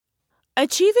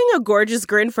Achieving a gorgeous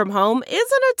grin from home isn't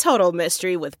a total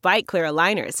mystery with Bite Clear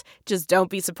aligners. Just don't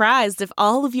be surprised if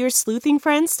all of your sleuthing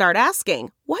friends start asking,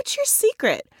 "What's your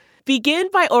secret?" Begin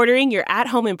by ordering your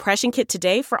at-home impression kit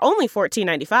today for only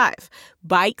 $14.95.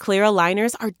 Bite Clear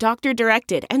aligners are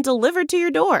doctor-directed and delivered to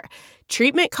your door.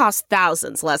 Treatment costs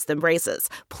thousands less than braces.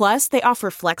 Plus, they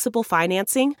offer flexible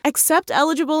financing, accept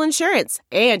eligible insurance,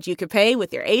 and you can pay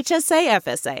with your HSA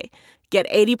FSA. Get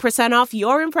 80% off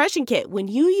your impression kit when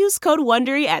you use code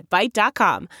WONDERY at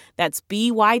Byte.com. That's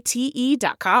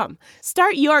BYTE.com.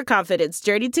 Start your confidence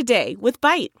journey today with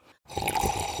Byte.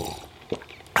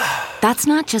 That's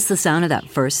not just the sound of that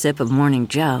first sip of Morning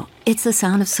Joe. It's the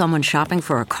sound of someone shopping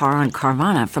for a car on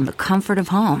Carvana from the comfort of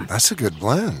home. That's a good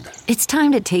blend. It's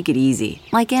time to take it easy,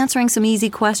 like answering some easy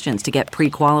questions to get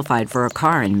pre-qualified for a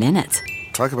car in minutes.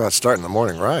 Talk about starting the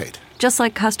morning right. Just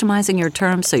like customizing your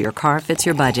terms so your car fits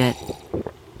your budget.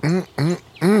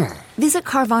 Visit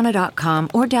Carvana.com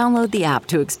or download the app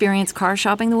to experience car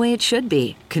shopping the way it should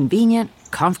be. Convenient,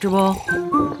 comfortable.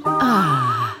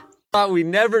 Thought we'd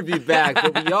never be back,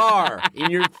 but we are.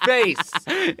 In your face.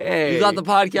 Hey, you thought the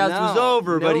podcast was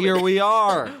over, but here we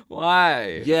are.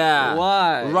 Why? Yeah.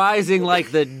 Why? Rising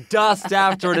like the dust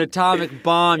after an atomic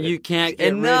bomb. You can't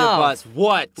get rid of us.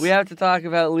 What? We have to talk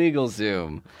about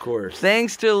LegalZoom. Of course.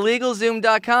 Thanks to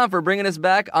LegalZoom.com for bringing us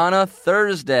back on a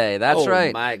Thursday. That's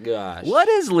right. Oh, my gosh. What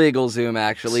is LegalZoom,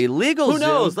 actually? LegalZoom... Who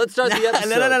knows? Let's start the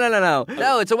episode. No.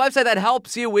 No, it's a website that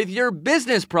helps you with your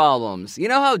business problems. You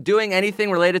know how doing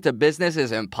anything related to business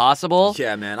is impossible?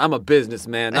 Yeah, man. I'm a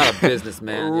businessman, not a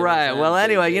businessman. Right. Well,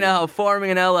 anyway, you know how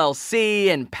forming an LLC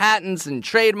and patents and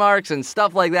trademarks and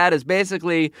stuff like that is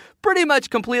basically pretty much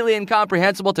completely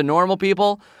incomprehensible to normal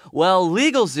people? Well,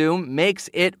 LegalZoom makes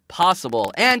it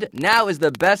possible. And now is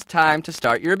the best time to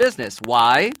start your business.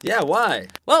 Why? Yeah, why?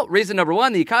 Well, reason number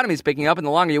one, the economy's picking up, and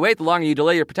the longer you wait, the longer you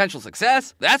delay your potential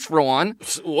success. That's for one.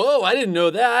 Whoa, I didn't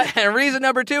know that. And reason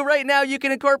number two, right now you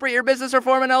can incorporate your business or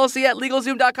form an LLC at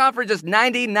LegalZoom.com for just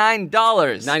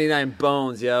 $99. 99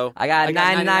 bones, yo. I got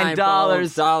 $99.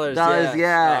 Dollars,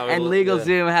 yeah. Oh, and well,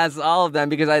 LegalZoom has all of them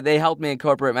because they helped me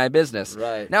incorporate my business.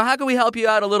 Right. Now, how can we help you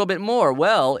out a little bit more?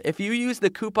 Well, if you use the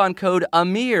coupon code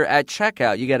AMIR at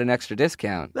checkout, you get an extra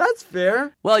discount. That's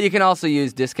fair. Well, you can also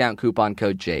use discount coupon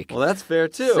code Jake. Well, that's fair,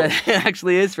 too. So it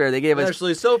actually is fair. They gave us...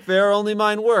 Actually, so fair, only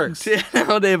mine works.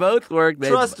 No, they both work.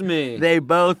 Trust me. They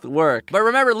both work. But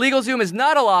remember, LegalZoom is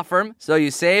not a law firm, so you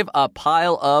save a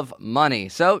pile of money.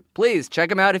 So please check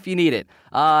them out if you need it.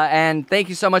 And thank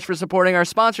you so much for supporting our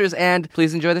sponsors, and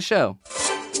please enjoy the show.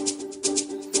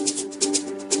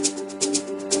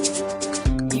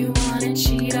 You wanna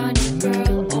cheat on your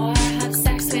girl or have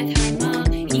sex with her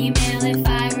mom? Email if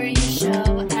I were you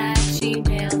show at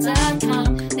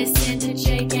gmail.com. Listen to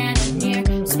Jake and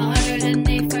Amir, smarter than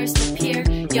they first appear.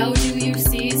 Yo, do you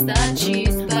seize the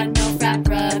cheese? But no frat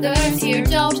brothers here.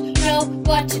 Don't know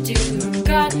what to do.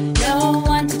 Got no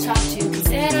one to talk to.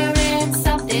 Consider it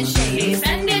something shady.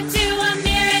 Send it to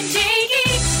Amir and Jakey.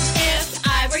 If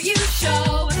I were you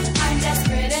show, I'm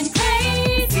desperate and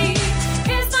crazy.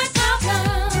 Here's my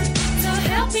problem, so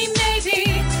help me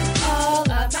maybe. All of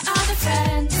my other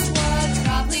friends would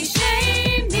probably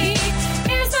shame me.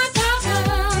 Here's my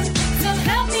problem, so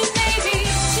help me maybe.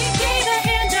 She gave a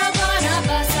hand job, one of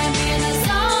us, I'm being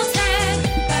assaulted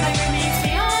by my roommate's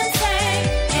fiance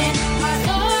in our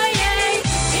foyer.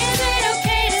 Is it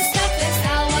okay to stop this?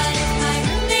 How what if my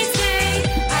roommate's gay?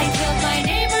 I killed my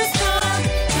neighbor's dog.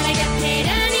 Can I get paid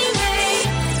anyway?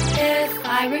 If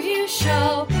I were you,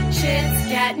 show shit's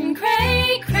getting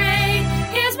cray cray.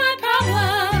 Here's my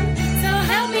problem, so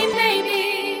help me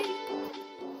maybe.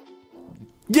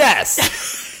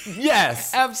 Yes.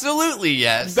 Yes. Absolutely,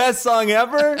 yes. Best song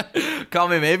ever? Call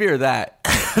me maybe or that.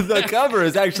 The cover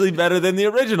is actually better than the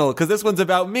original, because this one's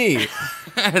about me.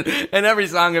 And every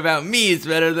song about me is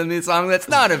better than the song that's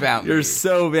not about me. You're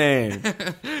so vain.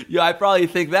 Yeah, I probably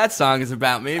think that song is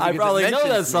about me. I probably know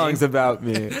that song's about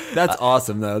me. That's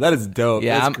awesome, though. That is dope.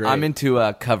 Yeah, that's great. I'm into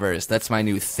covers. That's my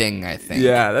new thing, I think.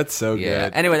 Yeah, that's so Yeah.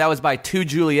 good. Anyway, that was by Two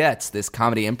Juliets, this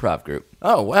comedy improv group.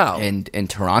 Oh, wow. In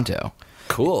Toronto.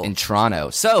 Cool. In Toronto.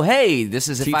 So, hey, this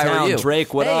is If I Were T-Town, You.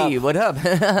 Drake, what up? Hey, what up?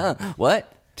 What?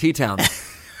 T-Town.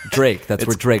 Drake. That's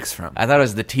where Drake's from. I thought it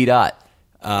was the T-Dot.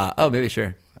 Oh, maybe,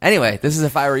 sure. Anyway, this is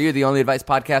If I Were You, the only advice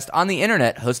podcast on the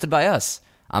internet, hosted by us.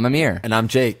 I'm Amir. And I'm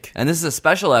Jake. And this is a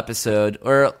special episode,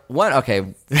 or one, okay.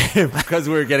 Because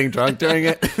we were getting drunk during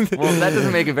it? Well, that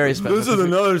doesn't make it very special. This is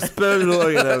another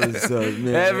special episode,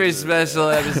 man. Every special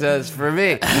episode's for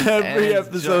me. Every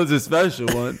episode's a special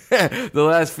one. The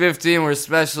last 15 were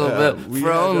special, but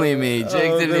for only me.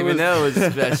 Jake didn't even know it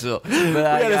was special. But we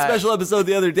had a special episode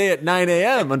the other day at 9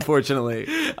 a.m., unfortunately.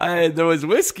 There was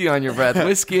whiskey on your breath,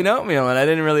 whiskey and oatmeal, and I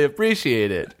didn't really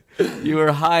appreciate it. You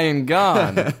were high and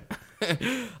gone.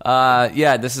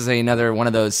 This is another one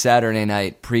of those Saturday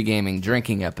night pre-gaming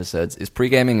drinking episodes. Is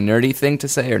pre-gaming a nerdy thing to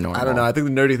say or normal? I don't know. I think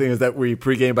the nerdy thing is that we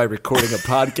pre-game by recording a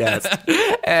podcast.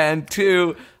 And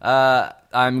two,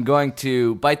 I'm going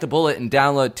to bite the bullet and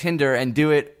download Tinder and do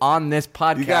it on this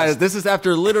podcast. You guys, this is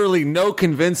after literally no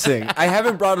convincing. I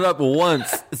haven't brought it up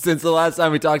once since the last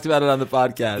time we talked about it on the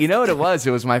podcast. You know what it was?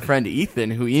 It was my friend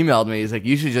Ethan who emailed me. He's like,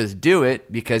 you should just do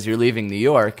it because you're leaving New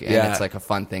York, and it's like a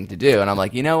fun thing to do. And I'm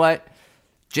like, you know what?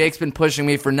 Jake's been pushing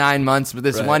me for 9 months, but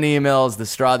this one email is the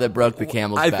straw that broke the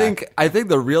camel's back. I think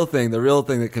the real thing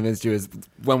that convinced you is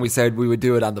when we said we would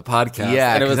do it on the podcast.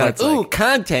 Yeah, and it was like, ooh,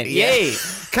 content, yay,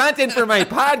 content for my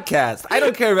podcast. I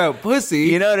don't care about pussy.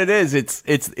 You know what it is?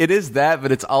 It is that,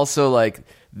 but it's also like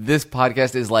this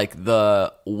podcast is like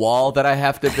the wall that I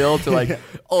have to build to like,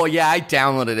 oh yeah, I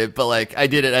downloaded it, but like I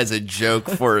did it as a joke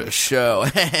for a show.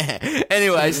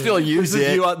 Anyway, I still use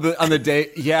it. You on the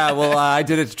date. Yeah, well, I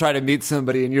did it to try to meet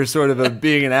somebody, and you're sort of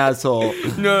being an asshole.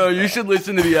 No, you should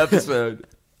listen to the episode.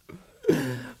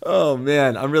 Oh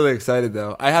man, I'm really excited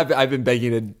though. I've been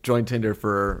begging to join Tinder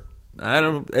for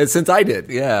since I did.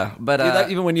 Yeah, but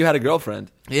even when you had a girlfriend.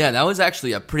 Yeah, that was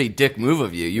actually a pretty dick move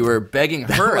of you. You were begging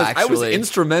her, actually. I was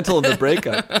instrumental in the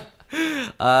breakup.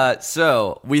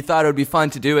 So we thought it would be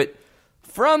fun to do it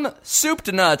from soup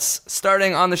to nuts,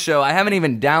 starting on the show. I haven't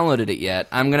even downloaded it yet.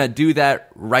 I'm going to do that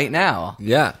right now.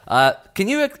 Yeah. Can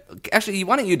you, actually,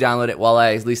 why don't you download it while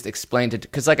I at least explain it?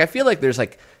 Because I feel like there's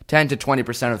 10 to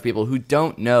 20% of people who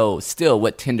don't know still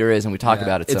what Tinder is, and we talk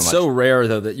about it so much. It's so rare,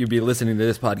 though, that you'd be listening to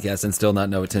this podcast and still not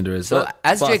know what Tinder is. So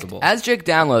as Jake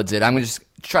downloads it, I'm going to just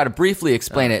try to briefly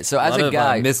explain it. So as a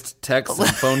guy, missed texts and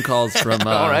phone calls from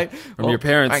from your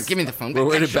parents. All right, give me the phone. We're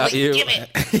worried about you. Give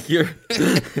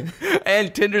it.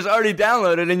 And Tinder's already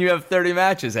downloaded, and you have 30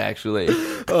 matches. Actually,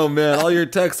 oh man, all your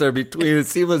texts are between a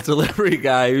seamless delivery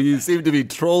guy who you seem to be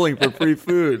trolling for free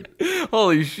food.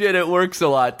 Holy shit, it works a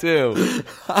lot too.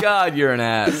 God, you're an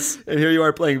ass. And here you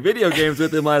are playing video games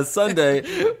with him last Sunday.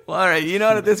 Well, all right, you know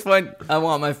what? At this point, I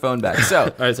want my phone back. So,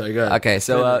 all right, sorry, go ahead. Okay,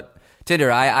 so.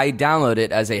 Tinder, I download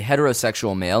it as a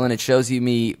heterosexual male, and it shows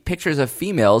me pictures of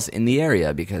females in the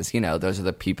area because, those are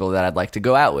the people that I'd like to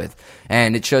go out with.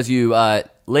 And it shows you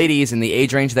ladies in the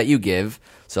age range that you give.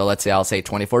 So let's say I'll say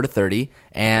 24 to 30.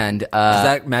 And does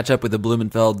that match up with the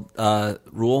Blumenfeld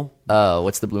rule?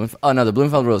 What's the Blumenfeld? Oh, no, the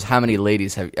Blumenfeld rule is how many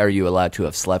ladies are you allowed to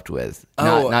have slept with,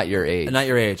 not your age. Not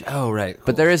your age. Oh, right. Cool.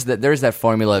 But there is that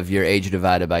formula of your age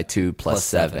divided by 2 plus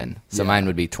 7. So mine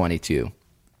would be 22.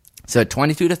 So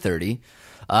 22 to 30,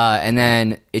 and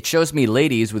then it shows me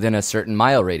ladies within a certain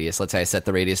mile radius. Let's say I set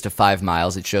the radius to 5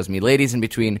 miles. It shows me ladies in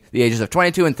between the ages of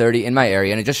 22 and 30 in my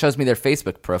area, and it just shows me their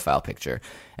Facebook profile picture.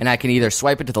 And I can either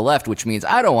swipe it to the left, which means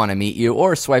I don't want to meet you,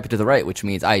 or swipe it to the right, which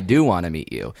means I do want to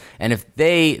meet you. And if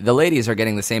the ladies are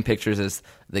getting the same pictures as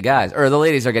the guys, or the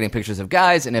ladies are getting pictures of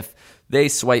guys, and if they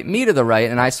swipe me to the right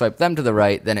and I swipe them to the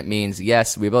right, then it means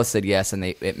yes, we both said yes, and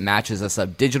it matches us up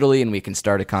digitally, and we can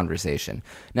start a conversation.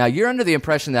 Now, you're under the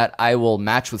impression that I will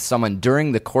match with someone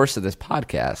during the course of this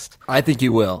podcast. I think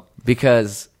you will.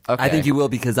 Because... Okay. I think you will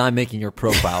because I'm making your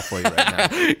profile for you right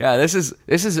now. Yeah, this is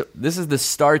the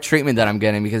star treatment that I'm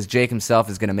getting because Jake himself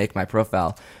is going to make my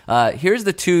profile. Here's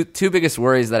the two biggest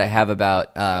worries that I have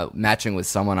about matching with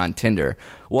someone on Tinder.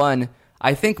 One,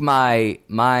 I think my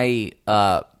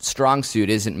strong suit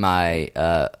isn't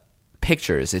my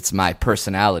pictures; it's my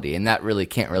personality, and that really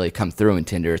can't really come through in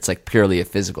Tinder. It's like purely a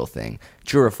physical thing.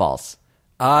 True or false?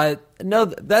 No,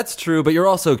 that's true, but you're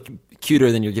also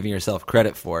cuter than you're giving yourself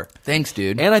credit for. Thanks,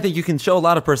 dude. And I think you can show a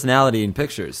lot of personality in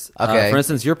pictures. Okay. For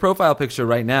instance, your profile picture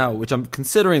right now, which I'm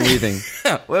considering leaving.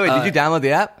 Wait, did you download the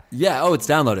app? Yeah, it's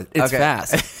downloaded. It's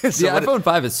fast. So the iPhone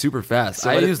 5 is super fast.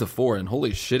 I used the 4, and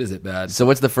holy shit is it bad. So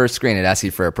what's the first screen? It asks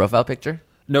you for a profile picture?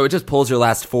 No, it just pulls your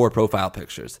last 4 profile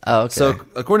pictures. Oh, okay. So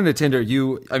according to Tinder,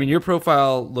 your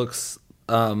profile looks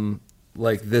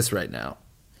like this right now.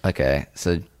 Okay,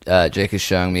 so Jake is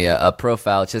showing me a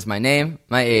profile. It says my name,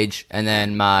 my age, and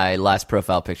then my last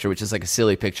profile picture, which is like a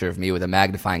silly picture of me with a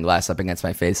magnifying glass up against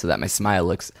my face so that my smile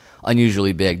looks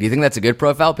unusually big. Do you think that's a good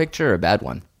profile picture or a bad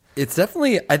one? It's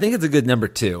definitely, I think it's a good number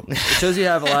 2. It shows you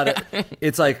have a lot of,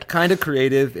 it's like kind of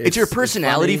creative. It's your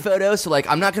personality photo, so like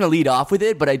I'm not going to lead off with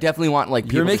it, but I definitely want like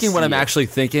people You're making to what see I'm it. actually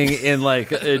thinking in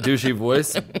like a douchey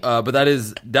voice, but that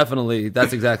is definitely,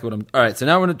 that's exactly what I'm, all right, so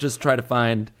now we're going to just try to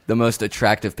find. The most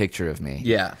attractive picture of me.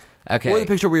 Yeah. Okay. Or the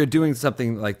picture where you're doing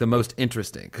something like the most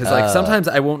interesting. Because like sometimes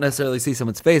I won't necessarily see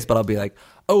someone's face, but I'll be like,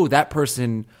 oh, that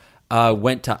person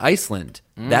went to Iceland.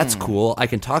 That's cool. I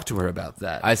can talk to her about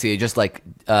that. I see. It just like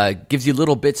gives you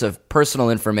little bits of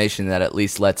personal information that at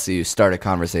least lets you start a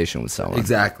conversation with someone.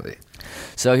 Exactly.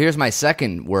 So here's my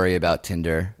second worry about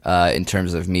Tinder in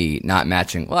terms of me not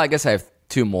matching. Well, I guess I have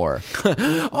 2 more.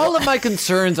 All of my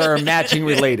concerns are matching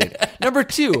related. Number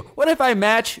 2, what if I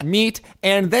match, meet,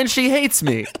 and then she hates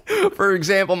me? For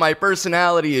example, my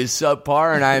personality is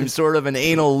subpar and I'm sort of an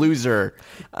anal loser.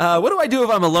 What do I do if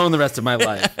I'm alone the rest of my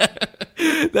life?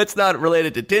 That's not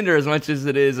related to Tinder as much as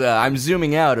it is I'm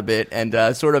zooming out a bit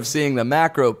and sort of seeing the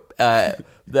macro,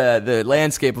 the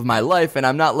landscape of my life, and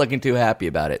I'm not looking too happy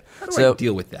about it. How do I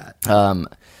deal with that?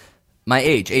 My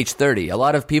age 30. A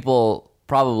lot of people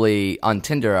probably on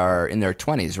Tinder are in their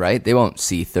 20s, right? They won't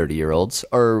see 30-year-olds.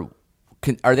 Or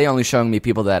are they only showing me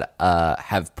people that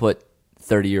have put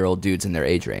 30-year-old dudes in their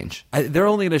age range? They're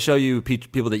only going to show you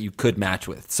people that you could match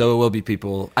with. So it will be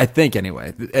people, I think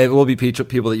anyway, it will be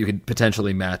people that you could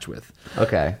potentially match with.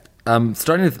 Okay. I'm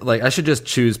starting to, I should just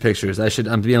choose pictures.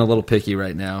 I'm being a little picky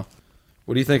right now.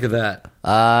 What do you think of that?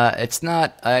 It's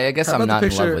not, I guess How I'm about not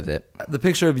in love with it. The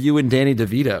picture of you and Danny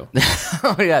DeVito.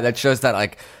 Oh yeah, that shows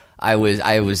that I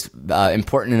was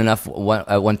important enough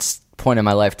at one point in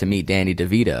my life to meet Danny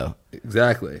DeVito.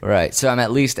 Exactly. Right. So I'm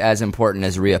at least as important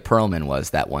as Rhea Perlman was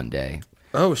that one day.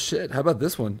 Oh shit! How about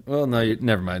this one? Well, no,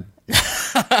 never mind.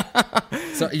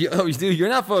 So, dude, you're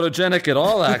not photogenic at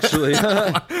all, actually.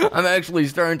 I'm actually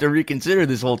starting to reconsider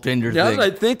this whole Tinder Now thing. that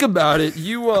I think about it,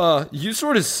 you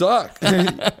sort of suck.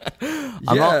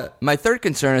 My third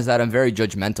concern is that I'm very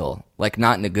judgmental, like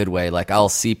not in a good way. Like I'll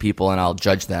see people and I'll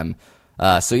judge them.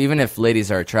 So even if ladies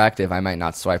are attractive, I might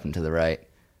not swipe them to the right.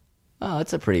 Oh,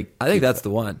 that's a pretty. I think that's the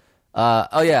one.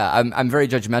 I'm very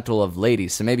judgmental of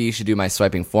ladies, so maybe you should do my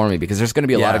swiping for me because there's going to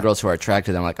be a lot of girls who are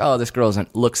attracted. I'm like, oh, this girl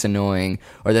looks annoying,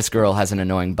 or this girl has an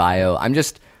annoying bio. I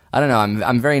don't know.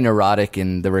 I'm very neurotic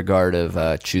in the regard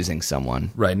of choosing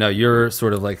someone. Right. No, you're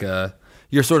sort of like a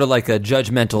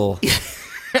judgmental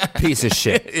piece of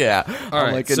shit. Yeah, All I'm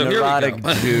right, like a so here we neurotic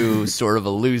go. Jew, sort of a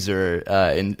loser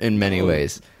in many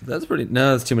ways. That's pretty. No,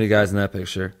 there's too many guys in that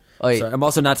picture. Oh, wait. Sorry, I'm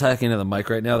also not talking into the mic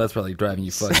right now. That's probably driving you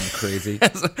fucking crazy.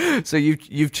 So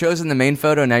you've chosen the main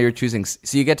photo. Now you're choosing.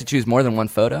 So you get to choose more than one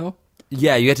photo.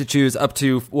 Yeah, you get to choose up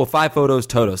to 5 photos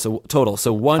total.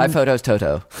 So one 5 photos,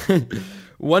 Toto.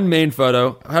 one main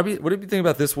photo. What do you think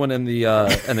about this one and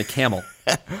the camel?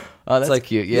 Oh, that's like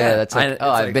cute. Yeah, that's like,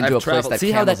 I've been to a place traveled. that See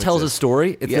how that camels tells exist. a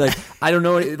story? It's like I don't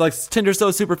know. Like Tinder's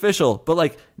so superficial, but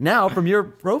like now from your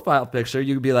profile picture,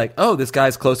 you could be like, oh, this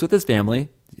guy's close with his family,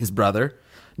 his brother.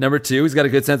 Number 2, he's got a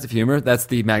good sense of humor. That's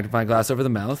the magnifying glass over the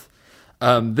mouth.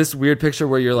 This weird picture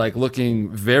where you're like looking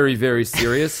very, very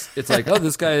serious. It's like, oh,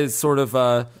 this guy is sort of.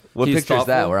 What he's picture is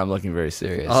that thoughtful. where I'm looking very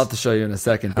serious? I'll have to show you in a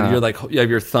second. But you're like, you have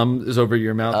your thumb is over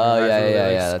your mouth. Oh and your eyes are really,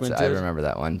 like, yeah. I squinted. remember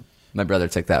that one. My brother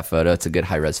took that photo. It's a good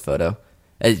high res photo.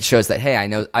 It shows that hey,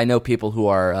 I know people who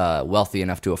are wealthy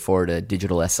enough to afford a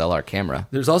digital SLR camera.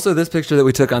 There's also this picture that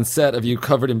we took on set of you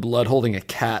covered in blood holding a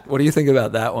cat. What do you think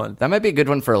about that one? That might be a good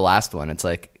one for a last one. It's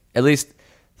like at least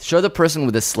show the person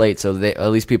with a slate, so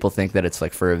at least people think that it's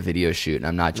like for a video shoot, and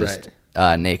I'm not just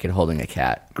naked holding a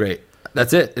cat. Great.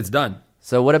 That's it. It's done.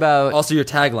 So what about Also your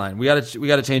tagline. We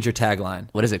gotta change your tagline.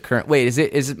 what is it current? Wait, is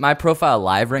it my profile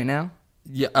live right now?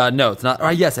 Yeah. No, it's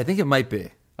not. Yes, I think it might be.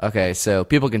 Okay, so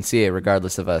people can see it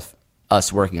regardless of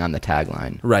us working on the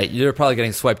tagline. Right. You're probably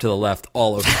getting swiped to the left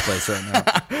all over the place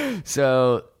right now.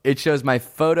 So it shows my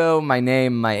photo, my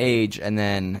name, my age, and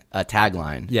then a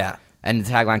tagline. Yeah. And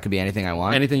the tagline could be anything I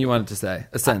want. Anything you wanted to say.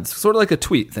 A sentence. Sort of like a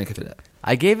tweet. Think of it.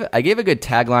 I gave a good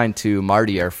tagline to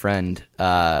Marty, our friend.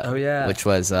 Oh, yeah. Which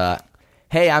was,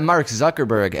 "Hey, I'm Mark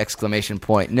Zuckerberg!" Exclamation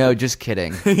point. No, just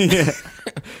kidding.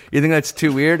 You think that's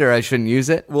too weird, or I shouldn't use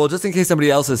it? Well, just in case somebody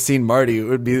else has seen Marty,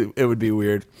 it would be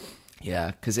weird.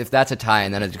 Yeah, because if that's a tie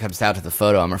and then it comes down to the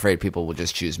photo, I'm afraid people will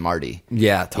just choose Marty.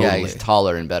 Yeah, totally. Yeah, he's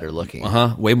taller and better looking.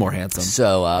 Way more handsome.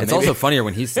 So it's maybe- also funnier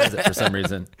when he says it for some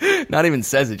reason. Not even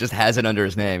says it, just has it under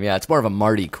his name. Yeah, it's more of a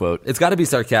Marty quote. It's got to be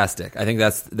sarcastic. I think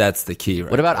that's the key. Right.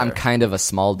 What about there. I'm kind of a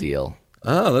small deal?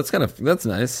 Oh, that's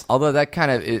nice. Although that kind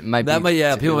of it might That be, might-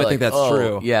 yeah, people might think that's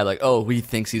true. Yeah, like he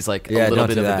thinks he's like Yeah, a little don't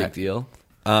bit do of that. a big deal.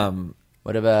 Um,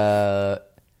 What about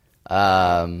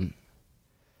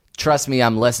Trust me,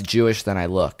 I'm less Jewish than I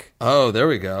look. Oh, there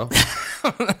we go.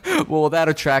 Well, will that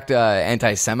attract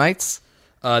anti-Semites?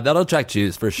 That'll attract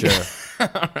Jews for sure. All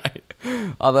right.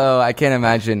 Although I can't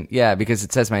imagine, because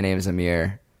it says my name is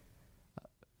Amir.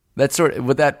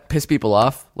 Would that piss people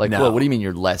off? Like, No. what do you mean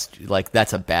you're less, like,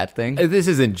 that's a bad thing? This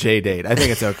isn't J-Date. I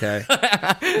think it's okay.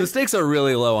 The stakes are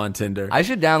really low on Tinder. I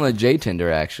should download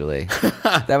J-Tinder, actually.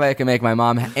 That way I can make my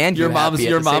mom and you happy at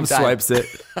Your the same mom time. swipes it.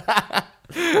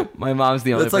 My mom's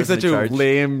the only That's like person such in a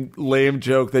charge. lame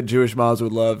joke that Jewish moms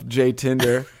would love.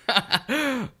 J-Tinder.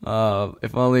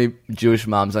 If only Jewish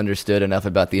moms understood enough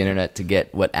about the internet to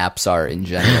get what apps are in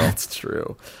general. That's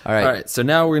true. All right. So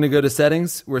now we're going to go to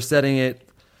settings. We're setting it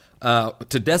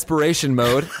to desperation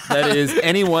mode. That is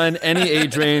anyone, any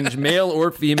age range, male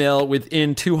or female,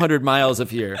 within 200 miles of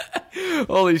here.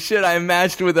 Holy shit, I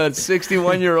matched with a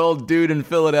 61-year-old dude in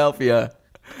Philadelphia.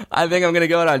 I think I'm going to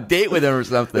go on a date with him or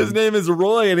something. His name is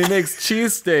Roy, and he makes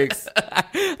cheesesteaks.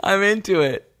 I'm into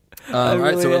it. All right,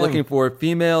 really so we're am. looking for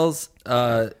females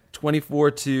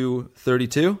 24 to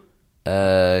 32.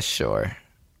 Sure.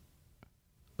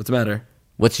 What's the matter?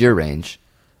 What's your range?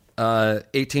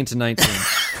 18 to 19.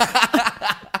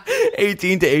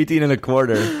 18 to 18 and a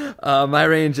quarter. My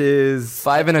range is...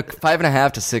 5 and a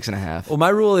half to 6.5. Well, my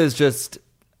rule is just...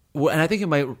 Well, and I think it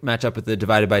might match up with the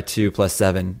divided by 2 plus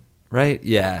 7, right?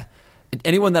 Yeah.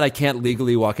 Anyone that I can't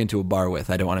legally walk into a bar with,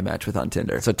 I don't want to match with on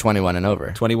Tinder. So 21 and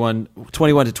over. 21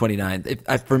 to 29.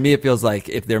 For me, it feels like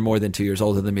if they're more than 2 years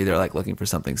older than me, they're like looking for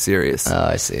something serious. Oh,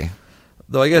 I see.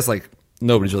 Though I guess like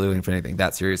nobody's really looking for anything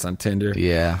that serious on Tinder.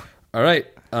 Yeah. All right.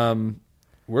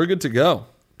 We're good to go.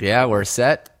 Yeah, we're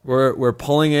set. We're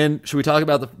pulling in. Should we talk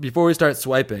about before we start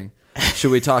swiping?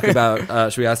 Should we talk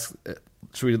about?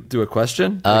 Should we do a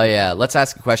question? Oh, yeah. Let's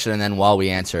ask a question, and then while we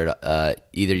answer it,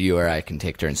 either you or I can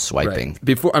take turns swiping. Right.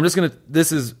 Before I'm just gonna.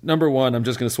 This is number one. I'm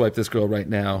just gonna swipe this girl right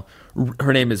now.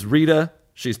 Her name is Rita.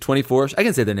 She's 24. I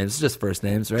can say their names. It's just first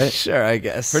names, right? Sure, I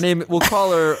guess. Her name. We'll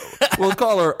call her. We'll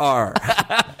call her R.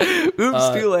 Oops,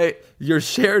 too late. You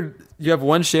have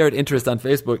one shared interest on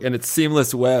Facebook, and it's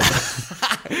Seamless Web.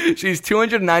 She's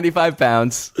 295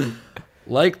 pounds.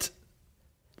 Liked.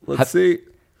 Let's see.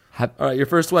 All right, your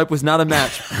first swipe was not a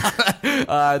match.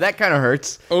 That kind of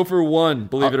hurts. 0 for 1,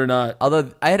 believe it or not.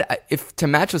 Although, if to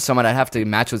match with someone, I'd have to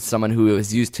match with someone who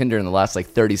has used Tinder in the last,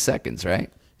 30 seconds,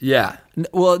 right? Yeah.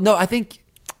 Well, no, I think...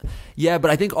 Yeah,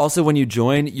 but I think also when you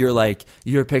join,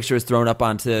 your picture is thrown up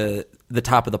onto the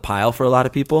top of the pile for a lot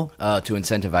of people. To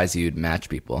incentivize you to match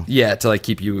people. Yeah, to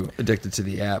keep you addicted to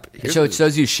the app. So it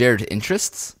shows you shared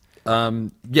interests?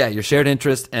 Yeah, your shared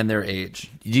interest and their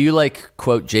age. Do you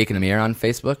quote Jake and Amir on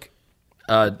Facebook?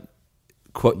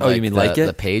 Quote? Oh, you mean it?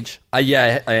 The page?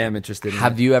 Yeah, I am interested in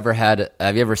Have you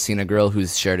ever seen a girl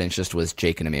whose shared interest was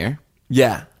Jake and Amir?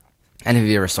 Yeah. And have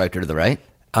you ever swiped her to the right?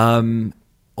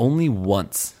 Only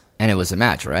once. And it was a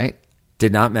match, right?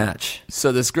 Did not match.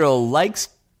 So this girl likes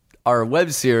our web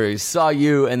series, saw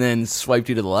you, and then swiped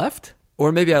you to the left?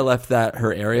 Or maybe I left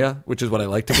her area, which is what I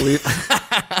like to believe.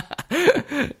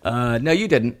 No, you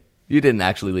didn't. You didn't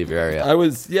actually leave your area. I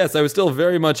was still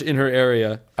very much in her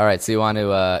area. All right, so you want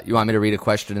me to read a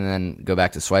question and then go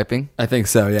back to swiping? I think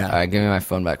so, yeah. All right, give me my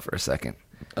phone back for a second.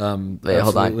 Wait, hold on.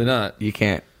 Absolutely not. You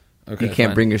can't. Okay, you can't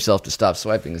fine. bring yourself to stop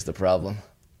swiping is the problem.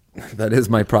 That is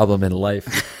my problem in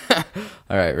life.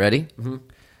 All right, ready? Mm-hmm.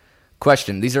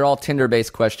 Question. These are all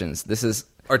Tinder-based questions. This is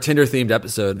Our Tinder-themed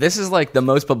episode. This is the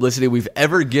most publicity we've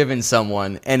ever given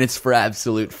someone, and it's for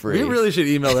absolute free. We really should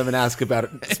email them and ask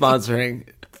about sponsoring.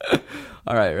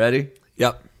 All right, ready?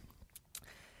 Yep.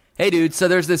 Hey, dude, so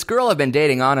there's this girl I've been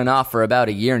dating on and off for about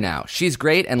a year now. She's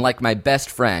great and like my best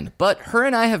friend, but her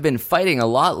and I have been fighting a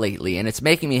lot lately, and it's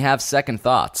making me have second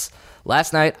thoughts.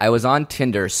 Last night, I was on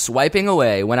Tinder swiping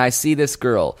away when I see this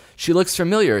girl. She looks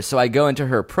familiar, so I go into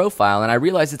her profile, and I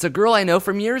realize it's a girl I know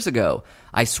from years ago.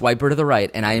 I swipe her to the right,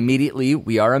 and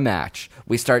we are a match.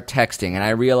 We start texting, and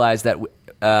I realize that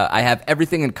I have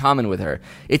everything in common with her.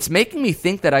 It's making me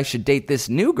think that I should date this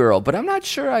new girl, but I'm not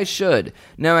sure I should,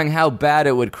 knowing how bad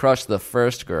it would crush the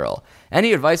first girl.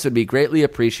 Any advice would be greatly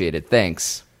appreciated.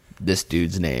 Thanks. This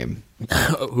dude's name.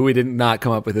 Who we did not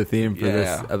come up with a theme for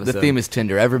this episode. The theme is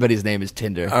Tinder. Everybody's name is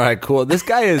Tinder. All right, cool. This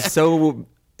guy is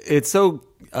it's so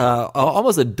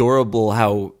almost adorable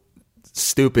how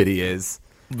stupid he is.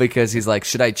 Because he's like,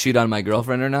 should I cheat on my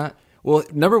girlfriend or not? Well,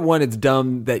 number one, it's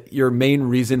dumb that your main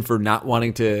reason for not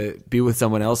wanting to be with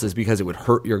someone else is because it would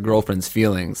hurt your girlfriend's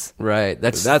feelings. Right.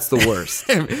 That's the worst.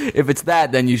 If it's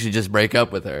that, then you should just break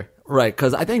up with her. Right,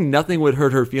 because I think nothing would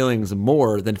hurt her feelings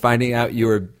more than finding out you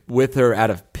were with her out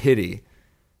of pity.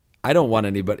 I don't want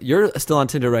anybody. You're still on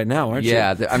Tinder right now, aren't you?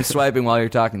 Yeah, I'm swiping while you're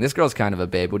talking. This girl's kind of a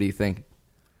babe. What do you think?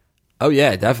 Oh,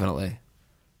 yeah, definitely.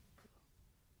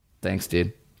 Thanks,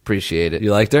 dude. Appreciate it.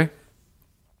 You liked her?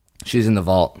 She's in the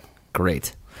vault.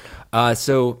 Great.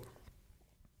 So,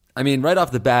 I mean, right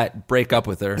off the bat, break up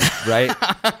with her, right?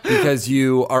 Because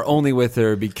you are only with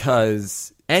her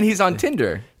because... And he's on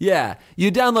Tinder. Yeah,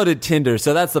 you downloaded Tinder,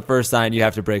 so that's the first sign you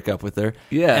have to break up with her.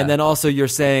 Yeah. And then also you're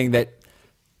saying that...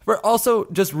 Also,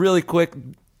 just really quick,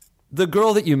 the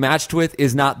girl that you matched with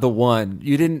is not the one.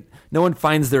 No one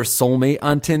finds their soulmate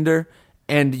on Tinder,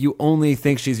 and you only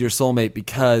think she's your soulmate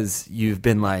because you've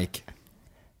been like...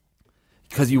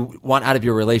 Because you want out of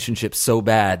your relationship so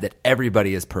bad that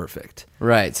everybody is perfect.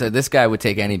 Right, so this guy would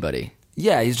take anybody.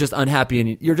 Yeah, he's just unhappy,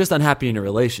 and you're just unhappy in your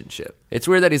relationship. It's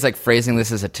weird that he's like phrasing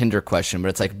this as a Tinder question, but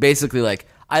it's like basically like,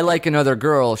 I like another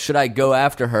girl, should I go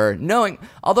after her?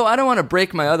 Although I don't want to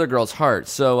break my other girl's heart,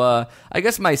 so I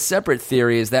guess my separate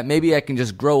theory is that maybe I can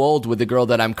just grow old with the girl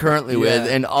that I'm currently with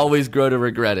and always grow to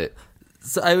regret it.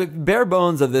 So bare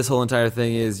bones of this whole entire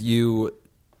thing is you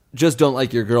just don't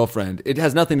like your girlfriend. It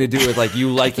has nothing to do with like you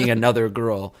liking another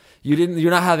girl.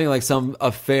 You're not having like some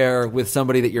affair with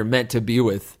somebody that you're meant to be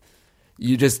with.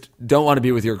 You just don't want to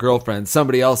be with your girlfriend.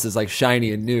 Somebody else is like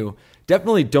shiny and new.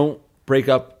 Definitely don't break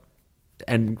up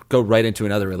and go right into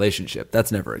another relationship.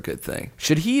 That's never a good thing.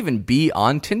 Should he even be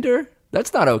on Tinder?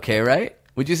 That's not okay, right?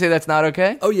 Would you say that's not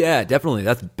okay? Oh yeah, definitely.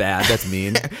 That's bad. That's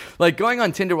mean. Like going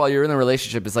on Tinder while you're in a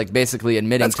relationship is like basically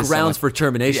admitting that's to grounds someone. for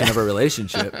termination of a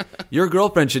relationship. Your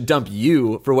girlfriend should dump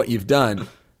you for what you've done.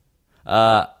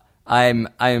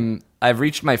 I've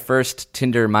reached my first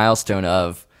Tinder milestone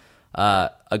of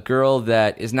a girl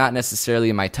that is not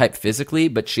necessarily my type physically,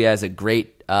 but she has a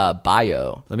great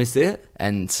bio. Let me see it.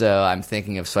 And so I'm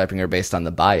thinking of swiping her based on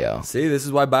the bio. See, this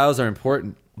is why bios are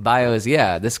important. Bio is,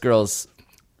 this girl's...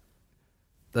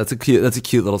 That's a cute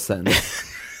little sentence.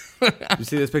 You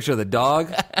see this picture of the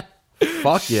dog?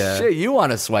 Fuck yeah. Shit, you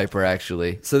want to swipe her,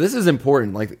 actually. So this is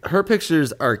important. Like, her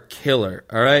pictures are killer,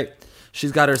 all right?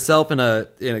 She's got herself in a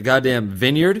goddamn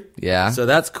vineyard. Yeah. So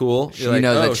that's cool. You're like,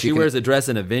 that she wears a dress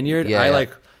in a vineyard. Yeah,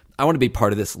 I want to be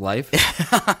part of this life.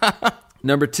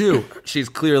 Number 2, she's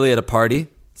clearly at a party.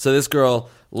 So this girl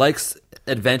likes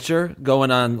adventure,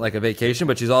 going on like a vacation,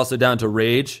 but she's also down to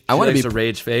rage. I want to be a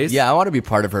rage face. Yeah, I want to be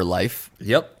part of her life.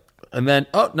 Yep. And then,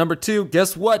 number 2,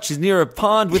 guess what? She's near a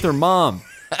pond with her mom.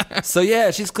 So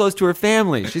yeah, she's close to her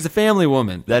family. She's a family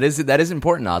woman. That is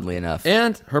important, oddly enough.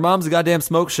 And her mom's a goddamn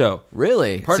smoke show.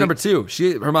 Really? Part number 2,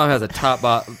 her mom has a top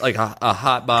bod, like a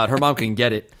hot bod. Her mom can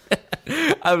get it.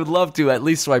 I would love to at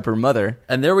least swipe her mother.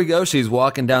 And there we go. She's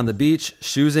walking down the beach,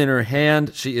 shoes in her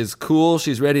hand. She is cool.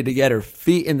 She's ready to get her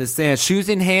feet in the sand. Shoes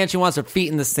in hand. She wants her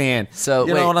feet in the sand. So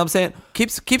you know what I'm saying?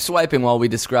 Keep swiping while we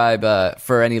describe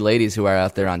for any ladies who are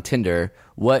out there on Tinder.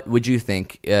 What would you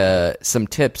think? Some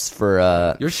tips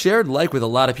for your shared like with a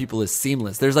lot of people is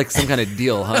seamless. There's like some kind of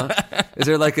deal, huh? Is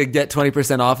there like a get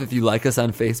 20% off if you like us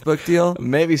on Facebook deal?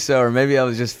 Maybe so, or maybe I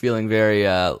was just feeling very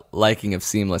liking of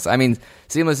Seamless. I mean,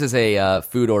 Seamless is a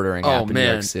food ordering app in New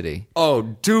York City. Oh,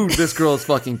 dude, this girl is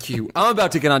fucking cute. I'm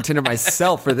about to get on Tinder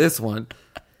myself for this one.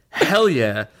 Hell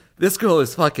yeah. This girl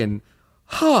is fucking...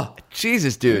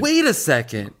 Jesus, dude. Wait a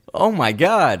second. Oh, my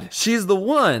God. She's the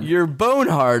one. You're bone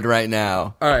hard right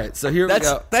now. All right, so here we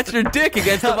go. That's your dick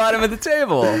against the bottom of the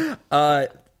table.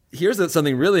 Here's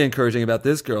something really encouraging about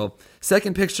this girl.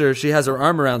 Second picture, she has her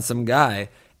arm around some guy,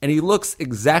 and he looks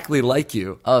exactly like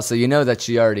you. Oh, so you know that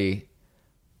she already...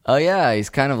 Oh, yeah,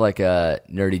 he's kind of like a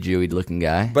nerdy Jewy looking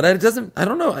guy. But I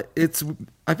don't know.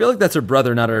 I feel like that's her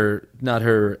brother, not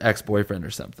her ex-boyfriend or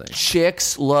something.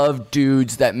 Chicks love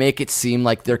dudes that make it seem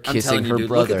like they're kissing her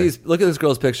brother. Look at this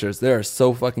girl's pictures. They are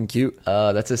so fucking cute.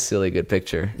 That's a silly good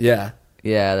picture. Yeah.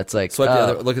 Yeah, that's like... Look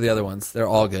at the other ones. They're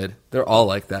all good. They're all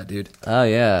like that, dude. Oh,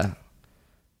 yeah.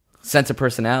 Sense of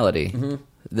personality. Mm-hmm.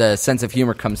 The sense of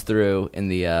humor comes through in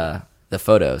the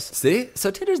photos. See?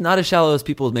 So Tinder's not as shallow as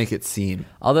people make it seem.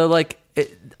 Although, like,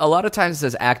 a lot of times it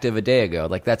says active a day ago.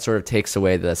 Like, that sort of takes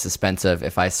away the suspense of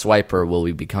if I swipe her, will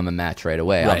we become a match right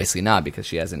away? Right. Obviously not, because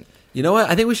she hasn't... You know what?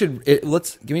 I think we should...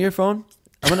 Let's... Give me your phone.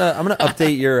 I'm gonna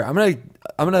update your... I'm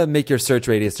gonna make your search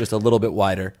radius just a little bit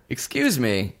wider. Excuse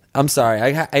me. I'm sorry.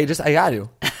 I got to.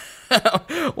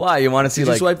 Why? You want to see,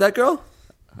 Did you swipe that girl?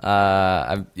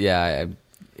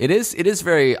 It is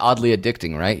very oddly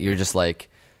addicting, right? You're just like...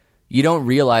 You don't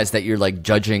realize that you're like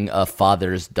judging a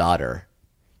father's daughter.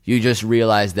 You just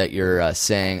realize that you're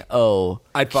saying, "Oh,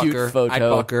 cute photo." I'd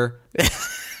fuck her.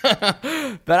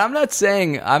 But I'm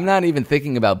not even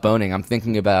thinking about boning. I'm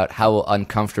thinking about how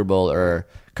uncomfortable or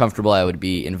comfortable I would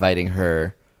be inviting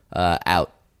her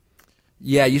out.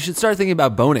 Yeah, you should start thinking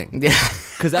about boning. Yeah.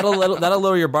 Because that'll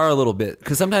lower your bar a little bit.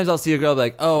 Because sometimes I'll see a girl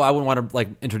like, oh, I wouldn't want to like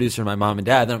introduce her to my mom and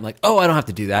dad. Then I'm like, oh, I don't have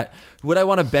to do that. Would I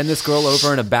want to bend this girl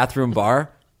over in a bathroom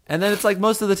bar? And then it's like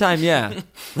most of the time, yeah.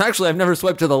 Actually, I've never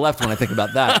swiped to the left when I think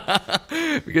about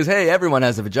that. Because, hey, everyone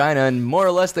has a vagina, and more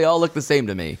or less they all look the same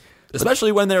to me.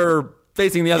 Especially when they're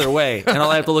facing the other way, and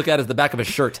all I have to look at is the back of a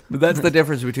shirt. But that's the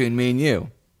difference between me and you.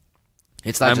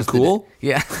 It's not I'm just cool?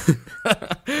 Yeah.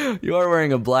 You are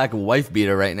wearing a black wife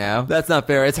beater right now. That's not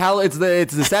fair. It's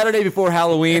the Saturday before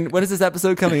Halloween. When is this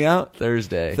episode coming out?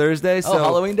 Thursday. So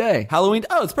Halloween day. Halloween.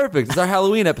 Oh, it's perfect. It's our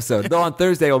Halloween episode. Though on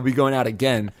Thursday I'll be going out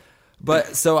again.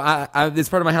 But so I it's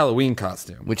part of my Halloween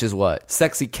costume. Which is what?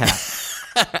 Sexy cat.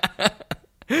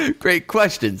 Great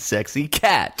question, sexy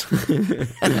cat.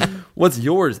 What's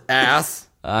yours, ass?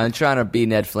 I'm trying to be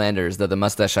Ned Flanders, though the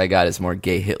mustache I got is more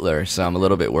gay Hitler, so I'm a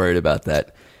little bit worried about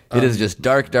that. It is just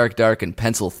dark, dark, dark, and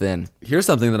pencil thin. Here's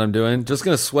something that I'm doing. Just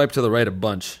gonna swipe to the right a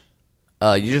bunch.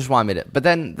 You just want me to, but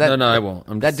then that No, I won't.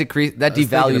 It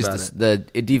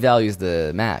devalues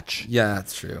the match. Yeah,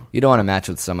 that's true. You don't want to match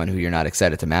with someone who you're not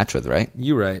excited to match with, right?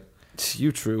 You right.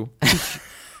 You true.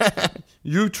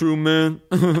 You true, man.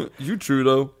 You true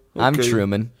though. Okay. I'm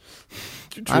Truman.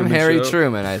 I'm Truman Harry Show.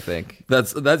 Truman, I think.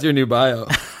 That's your new bio.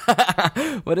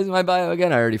 What is my bio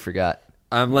again? I already forgot.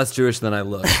 I'm less Jewish than I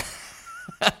look.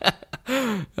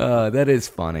 That is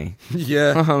funny.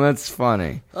 Yeah. Oh, that's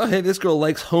funny. Oh, hey, this girl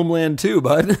likes Homeland too,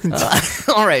 bud.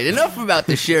 All right, enough about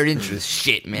the shared interest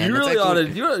shit, man. You really ought to.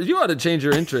 You ought to change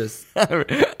your interests.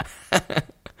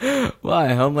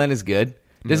 Why? Homeland is good.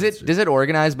 Does it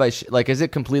organize by like? Is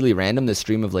it completely random? The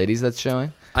stream of ladies that's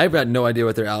showing. I've got no idea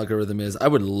what their algorithm is. I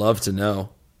would love to know.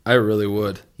 I really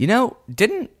would. You know,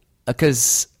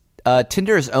 because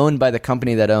Tinder is owned by the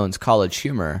company that owns College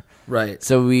Humor. Right.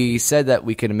 So we said that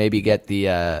we could maybe get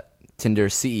the Tinder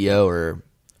CEO or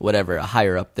whatever, a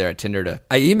higher up there at Tinder to.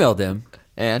 I emailed him,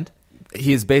 And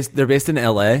they're based in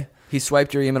L.A. he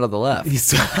swiped your email to the left.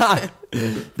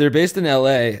 They're based in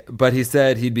L.A., but he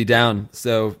said he'd be down.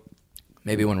 So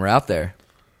Maybe when we're out there,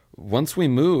 once we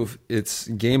move, it's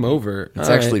game over. it's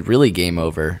All actually right. really game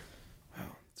over.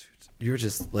 You're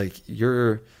just like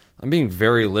I'm being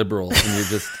very liberal,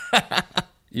 and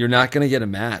you're not going to get a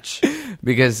match.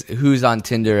 Because who's on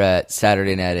Tinder at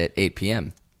Saturday night at 8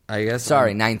 p.m.? I guess.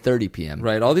 Sorry, 9:30 p.m.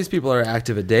 Right. All these people are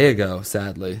active a day ago,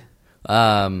 sadly.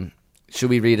 Should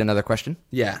we read another question?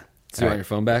 Yeah. So you want your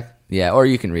phone back? Yeah, or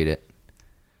you can read it.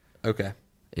 Okay.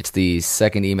 It's the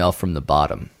second email from the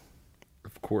bottom.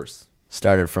 Of course.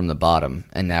 Started from the bottom,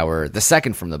 and now we're the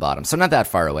second from the bottom. So not that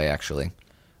far away, actually.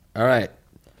 All right.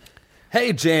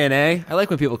 Hey, J&A. I like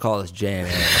when people call us J&A.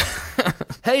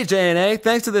 Hey, J&A.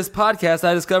 Thanks to this podcast,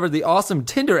 I discovered the awesome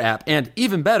Tinder app, and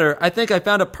even better, I think I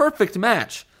found a perfect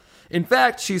match. In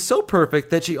fact, she's so perfect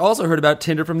that she also heard about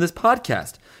Tinder from this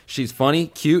podcast. She's funny,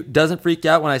 cute, doesn't freak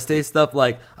out when I say stuff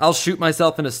like, I'll shoot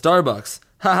myself in a Starbucks.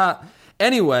 Haha.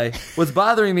 Anyway, what's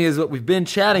bothering me is what we've been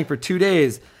chatting for 2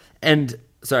 days,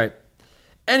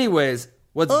 Anyways,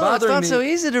 what's bothering me... it's not so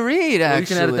easy to read, actually. Well, you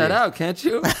can edit that out, can't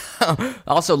you?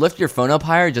 Also, lift your phone up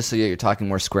higher just so you're talking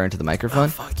more square into the microphone. Oh,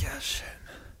 fuck yeah, shit.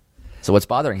 So what's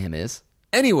bothering him is...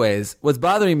 Anyways, what's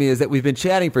bothering me is that we've been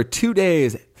chatting for 2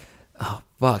 days. Oh,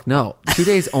 fuck, no. 2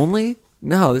 days only?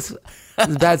 No, this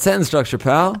is bad sentence structure,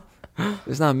 pal.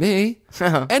 It's not me.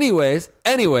 Anyways,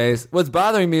 what's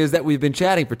bothering me is that we've been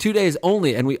chatting for 2 days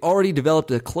only, and we already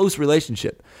developed a close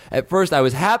relationship. At first, I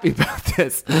was happy about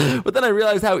this, but then I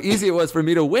realized how easy it was for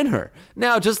me to win her.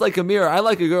 Now, just like Amir, I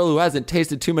like a girl who hasn't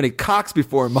tasted too many cocks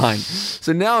before mine.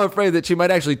 So now I'm afraid that she might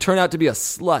actually turn out to be a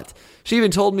slut. She even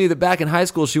told me that back in high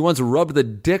school, she once rubbed the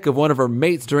dick of one of her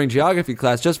mates during geography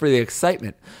class just for the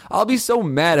excitement. I'll be so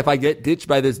mad if I get ditched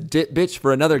by this bitch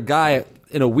for another guy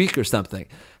in a week or something.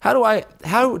 How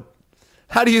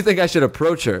do you think I should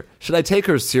approach her? Should I take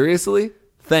her seriously?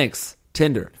 Thanks.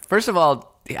 Tinder. First of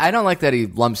all, I don't like that he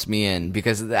lumps me in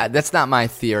because that's not my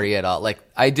theory at all. Like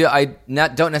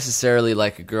don't necessarily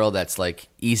like a girl that's like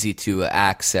easy to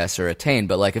access or attain,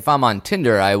 but like if I'm on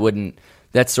Tinder, I wouldn't.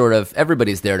 That's sort of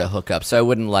everybody's there to hook up, so I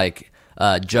wouldn't like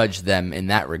judge them in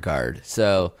that regard.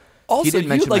 So also, he did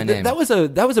mention my name. That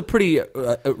was a pretty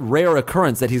rare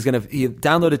occurrence that he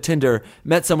downloaded Tinder,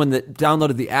 met someone that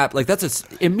downloaded the app. Like that's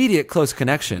an immediate close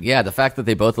connection. Yeah, the fact that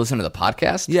they both listen to the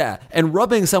podcast. Yeah, and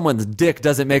rubbing someone's dick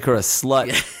doesn't make her a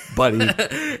slut, buddy.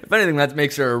 If anything, that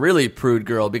makes her a really prude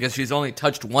girl because she's only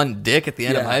touched one dick at the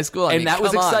end of high school. I mean, that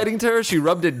was exciting to her. She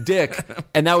rubbed a dick,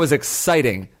 and that was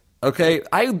exciting. Okay,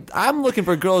 I'm looking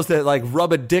for girls that like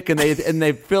rub a dick and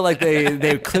they feel like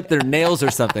they clip their nails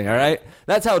or something. All right,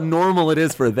 that's how normal it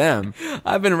is for them.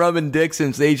 I've been rubbing dick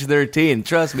since age 13.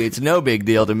 Trust me, it's no big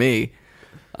deal to me.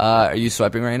 Are you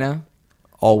swiping right now?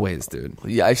 Always, dude.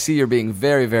 Yeah, I see you're being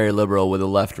very, very liberal with a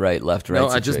left-right. No,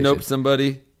 I just noped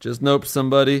somebody. Just noped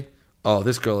somebody. Oh,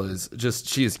 this girl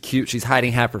she is cute. She's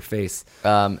hiding half her face.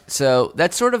 So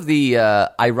that's sort of the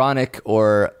ironic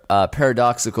or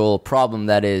paradoxical problem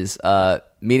that is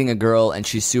meeting a girl and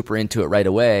she's super into it right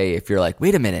away. If you're like,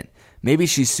 wait a minute, maybe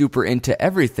she's super into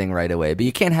everything right away, but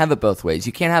you can't have it both ways.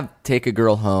 You can't take a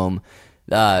girl home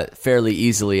fairly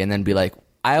easily and then be like,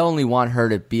 I only want her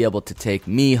to be able to take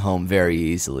me home very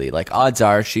easily. Like, odds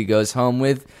are she goes home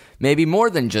with maybe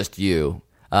more than just you.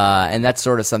 And that's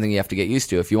sort of something you have to get used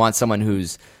to. If you want someone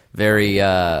who's very,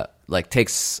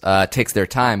 takes their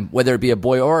time, whether it be a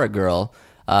boy or a girl,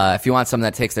 if you want someone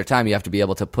that takes their time, you have to be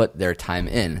able to put their time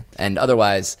in. And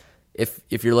otherwise,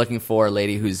 if you're looking for a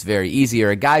lady who's very easy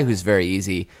or a guy who's very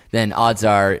easy, then odds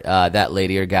are that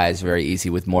lady or guy is very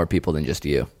easy with more people than just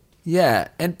you. Yeah,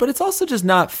 but it's also just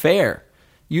not fair.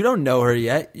 You don't know her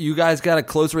yet. You guys got a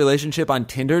close relationship on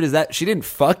Tinder. She didn't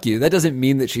fuck you? That doesn't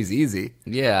mean that she's easy.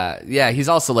 Yeah. He's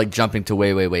also like jumping to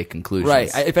way conclusions.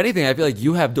 Right. If anything, I feel like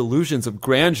you have delusions of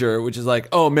grandeur, which is like,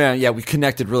 oh man, yeah, we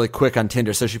connected really quick on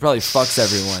Tinder, so she probably fucks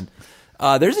everyone.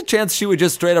 There's a chance she would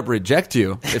just straight up reject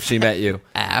you if she met you.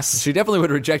 Ass. She definitely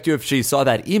would reject you if she saw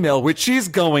that email, which she's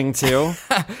going to.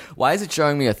 Why is it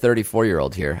showing me a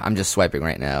 34-year-old here? I'm just swiping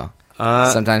right now.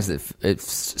 Sometimes it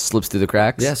slips through the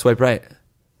cracks. Yeah, swipe right.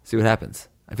 See what happens.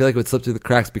 I feel like it would slip through the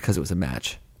cracks because it was a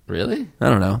match. Really? I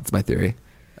don't know. It's my theory.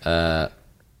 But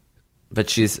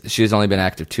she's only been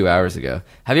active 2 hours ago.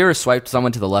 Have you ever swiped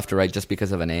someone to the left or right just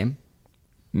because of a name?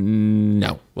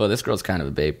 No. Well, this girl's kind of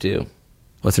a babe too.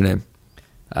 What's her name?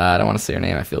 I don't want to say her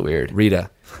name. I feel weird. Rita.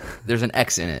 There's an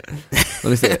X in it. Let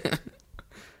me see it.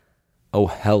 Oh,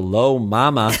 hello,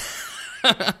 mama.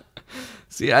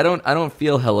 See, I don't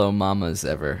feel hello mamas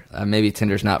ever. Maybe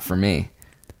Tinder's not for me.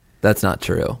 That's not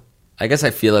true. I guess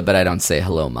I feel it, but I don't say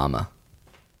hello mama.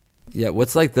 Yeah,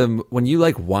 what's like when you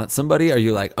like want somebody, are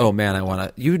you like, oh man, I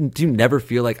want to, do you never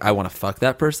feel like I want to fuck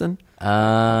that person?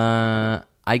 I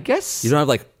guess. You don't have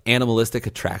like animalistic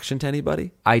attraction to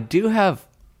anybody? I do have,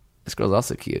 this girl's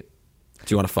also cute.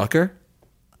 Do you want to fuck her?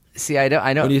 See, I don't.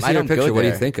 When you see I her don't picture, go what do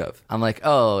you there. think of? I'm like,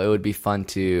 oh, it would be fun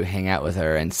to hang out with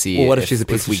her and see what if she's a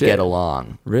piece of we shit? get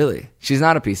along. Really? She's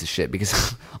not a piece of shit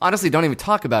because honestly, don't even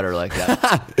talk about her like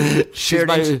that.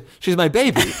 She's my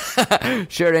baby.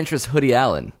 Shared interest, Hoodie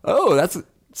Allen. Oh, that's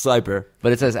swiper.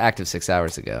 But it says active 6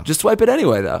 hours ago. Just swipe it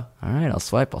anyway, though. All right, I'll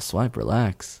swipe.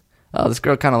 Relax. Oh, this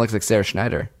girl kind of looks like Sarah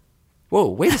Schneider. Whoa,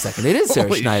 wait a second. It is Sarah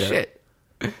Holy Schneider. Shit.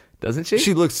 Doesn't she?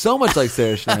 She looks so much like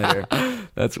Sarah Schneider.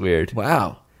 That's weird.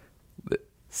 Wow.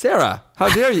 Sarah, how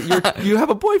dare you? You have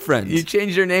a boyfriend. You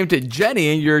changed your name to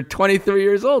Jenny and you're 23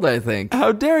 years old, I think.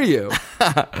 How dare you?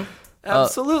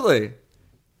 Absolutely.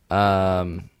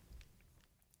 Where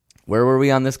were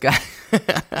we on this guy?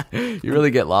 You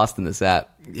really get lost in this app.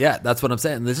 Yeah, that's what I'm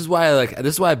saying. This is why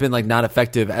I've been like not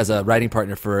effective as a writing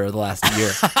partner for the last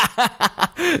year.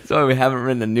 So we haven't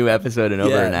written a new episode in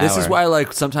over an hour. This is why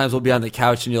like sometimes we'll be on the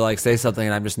couch and you'll like say something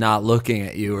and I'm just not looking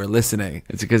at you or listening.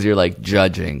 It's because you're like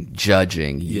judging. Yeah.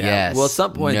 Yes. Well, at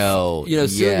some point, no.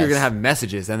 soon you're gonna have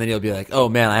messages and then you'll be like, oh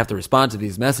man, I have to respond to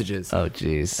these messages. Oh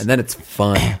jeez. And then it's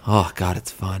fun. Oh god,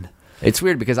 it's fun. It's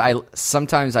weird because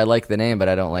sometimes I like the name, but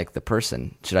I don't like the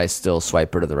person. Should I still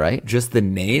swipe her to the right? Just the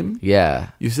name?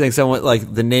 Yeah. You think someone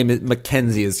like the name is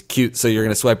Mackenzie is cute, so you're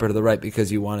gonna swipe her to the right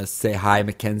because you want to say hi,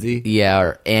 Mackenzie? Yeah,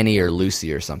 or Annie or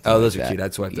Lucy or something. Oh, those like are that. cute.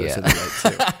 I'd swipe those to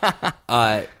the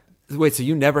right too. Wait, so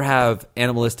you never have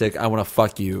animalistic? I want to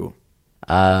fuck you.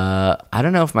 I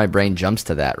don't know if my brain jumps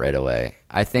to that right away.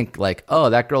 I think like,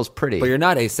 oh, that girl's pretty. But you're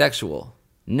not asexual.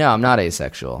 No, I'm not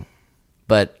asexual.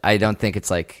 But I don't think it's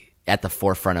like at the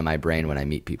forefront of my brain when I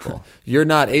meet people. You're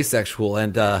not asexual,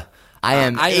 and I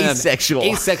am asexual.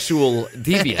 Asexual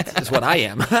deviant is what I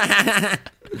am.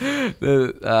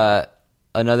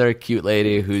 Another cute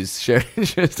lady who's sharing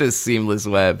just a seamless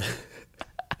web.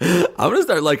 I'm gonna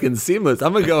start liking seamless.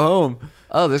 I'm gonna go home.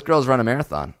 Oh, this girl's run a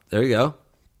marathon. There you go.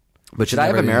 But Should I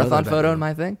have a marathon photo in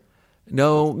my thing?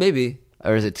 No, maybe.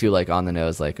 Or is it too like on the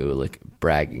nose, like ooh, like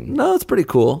bragging? No, it's pretty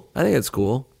cool. I think it's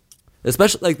cool.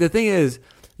 Especially like the thing is,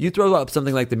 you throw up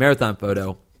something like the marathon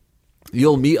photo,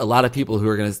 you'll meet a lot of people who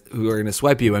are gonna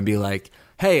swipe you and be like,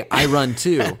 "Hey, I run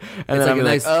too." And then like I'm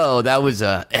like, "Oh, that was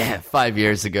 5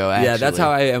 years ago." Actually. Yeah, that's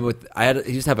how I am with. I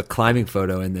used to have a climbing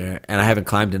photo in there, and I haven't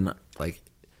climbed in like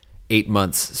 8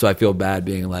 months, so I feel bad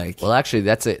being like. Well, actually,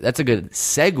 that's a good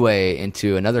segue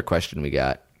into another question we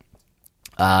got.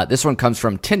 This one comes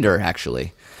from Tinder,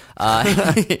 actually.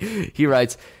 He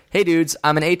writes, Hey dudes,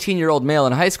 I'm an 18-year-old male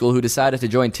in high school who decided to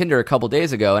join Tinder a couple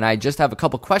days ago, and I just have a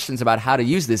couple questions about how to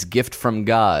use this gift from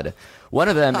God. One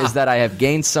of them is that I have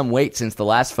gained some weight since the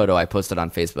last photo I posted on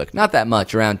Facebook. Not that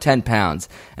much, around 10 pounds.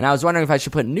 And I was wondering if I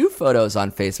should put new photos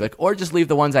on Facebook or just leave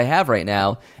the ones I have right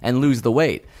now and lose the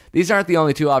weight. These aren't the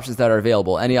only two options that are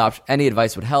available. Any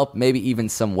advice would help, maybe even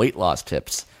some weight loss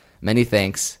tips. Many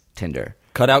thanks, Tinder.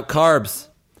 Cut out carbs.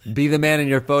 Be the man in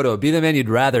your photo. Be the man you'd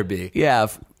rather be. Yeah,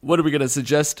 what are we going to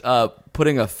suggest?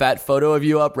 Putting a fat photo of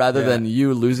you up rather than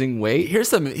you losing weight? Here's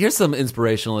some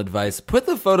inspirational advice. Put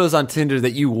the photos on Tinder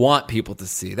that you want people to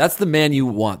see. That's the man you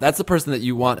want. That's the person that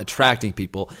you want attracting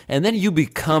people. And then you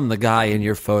become the guy in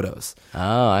your photos.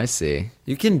 Oh, I see.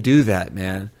 You can do that,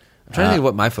 man. I'm trying to think of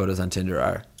what my photos on Tinder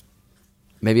are.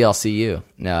 Maybe I'll see you.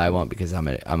 No, I won't because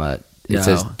it No.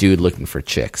 says dude looking for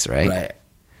chicks, right? Right.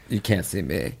 You can't see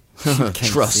me.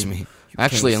 Trust me.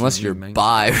 Actually, unless you're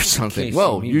bi or something.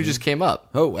 Whoa, you just came up.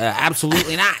 Oh,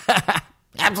 absolutely not.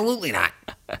 Absolutely not.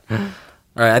 All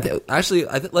right.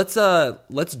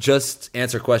 Let's just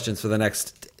answer questions for the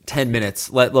next 10 minutes.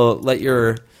 Let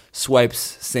your swipes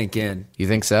sink in. You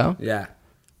think so? Yeah.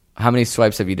 How many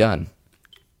swipes have you done?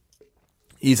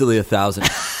 Easily 1,000.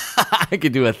 I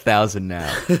could do 1,000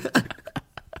 now.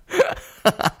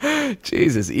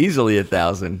 Jesus, easily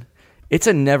 1,000. It's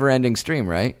a never-ending stream,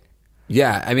 right?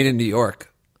 Yeah, I mean in New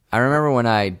York. I remember when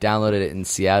I downloaded it in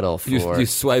Seattle for you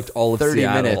swiped all of 30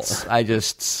 Seattle.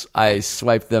 minutes. I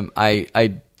swiped them. I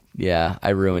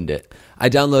ruined it. I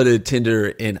downloaded Tinder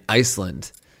in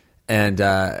Iceland, and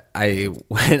I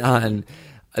went on.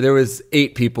 There was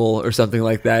 8 people or something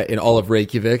like that in all of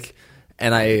Reykjavik,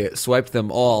 and I swiped them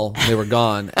all. They were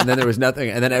gone, and then there was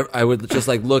nothing. And then I would just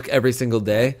like look every single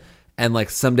day, and like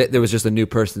someday there was just a new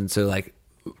person. So like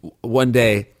one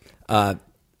day.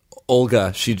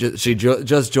 Olga, she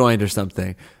just joined or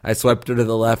something. I swiped her to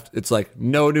the left. It's like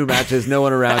no new matches, no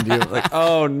one around you. Like,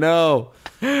 oh no,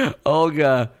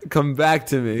 Olga, come back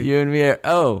to me. You and me are.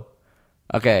 Oh,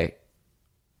 okay.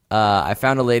 I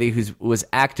found a lady who was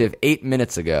active 8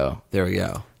 minutes ago. There we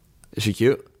go. Is she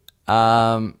cute?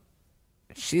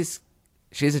 She's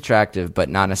attractive, but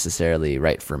not necessarily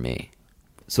right for me.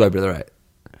 Swipe to the right.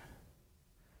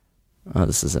 Oh,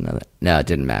 this is another. No, it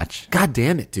didn't match. God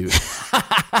damn it, dude.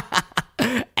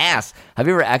 Ass. Have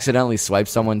you ever accidentally swiped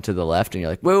someone to the left and you're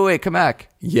like, wait, come back?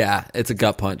 Yeah, it's a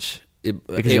gut punch.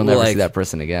 Because you'll never see that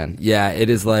person again. Yeah, it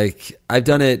is like, I've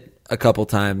done it a couple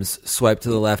times, swipe to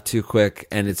the left too quick,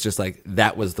 and it's just like,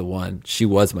 that was the one. She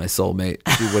was my soulmate.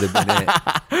 She would have been it.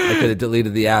 I could have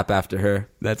deleted the app after her.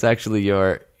 That's actually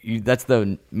that's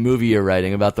the movie you're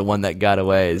writing about the one that got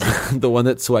away. The one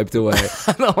that swiped away.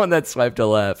 The one that swiped to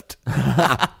left.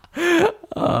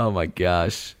 Oh my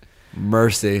gosh.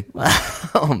 Mercy.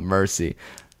 Oh, mercy.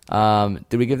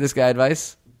 Did we give this guy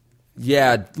advice?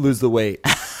 Yeah, lose the weight.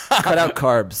 Cut out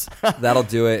carbs. That'll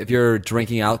do it. If you're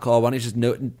drinking alcohol, why don't you just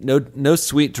no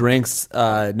sweet drinks,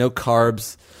 no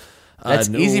carbs. That's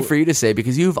easy for you to say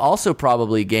because you've also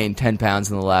probably gained 10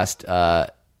 pounds in the last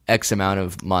X amount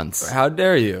of months. How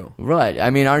dare you? Right.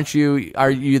 I mean, are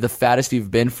you the fattest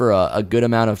you've been for a good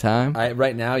amount of time?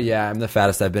 Right now, yeah, I'm the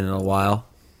fattest I've been in a while.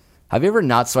 Have you ever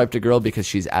not swiped a girl because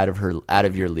she's out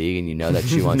of your league and you know that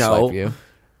she won't swipe you?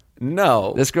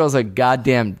 No. This girl's a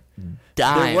goddamn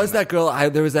dime. There was that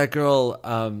girl,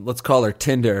 let's call her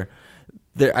Tinder.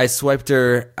 I swiped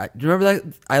her. Do you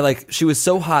remember that? She was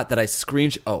so hot that I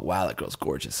screenshot. Oh wow, that girl's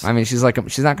gorgeous. I mean, she's not going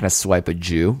to swipe a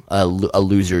Jew, a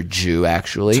loser Jew,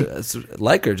 actually.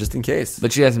 Like her, just in case.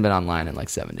 But she hasn't been online in like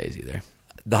 7 days either.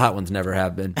 The hot ones never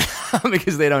have been.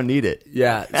 Because they don't need it.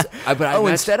 Yeah.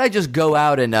 Instead I just go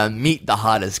out and meet the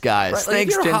hottest guys. Right,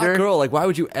 Thanks, if you're Tinder. A hot girl, like why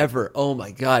would you ever? Oh my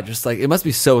god, just like it must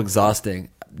be so exhausting,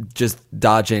 just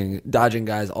dodging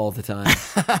guys all the time.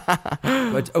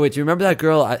 But, wait, do you remember that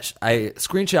girl? I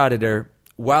screenshotted her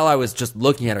while I was just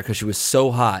looking at her because she was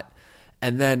so hot,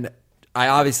 and then I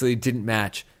obviously didn't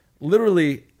match.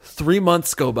 Literally 3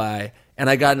 months go by,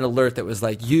 and I got an alert that was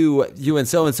like you and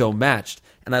so matched.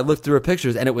 And I looked through her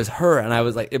pictures, and it was her. And I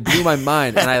was like, it blew my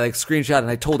mind. And I like screenshot, and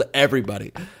I told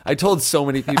everybody. I told so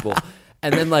many people.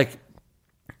 And then like,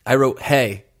 I wrote,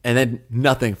 hey, and then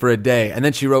nothing for a day. And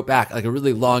then she wrote back like a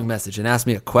really long message and asked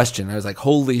me a question. I was like,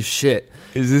 holy shit.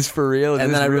 Is this for real?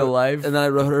 Is this real life? And then I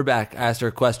wrote her back. I asked her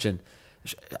a question.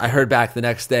 I heard back the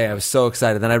next day. I was so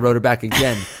excited. Then I wrote her back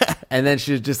again. And then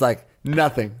she was just like,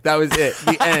 nothing. That was it.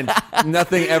 The end.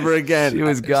 Nothing ever again. She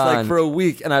was gone. Like for a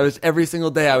week. And I was every single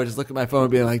day I would just look at my phone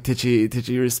and be like, did she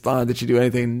respond? Did she do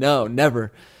anything? No,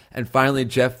 never. And finally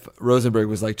Jeff Rosenberg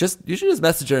was like, you should just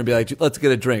message her and be like, let's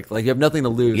get a drink. Like you have nothing to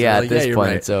lose. Yeah, like, at this you're point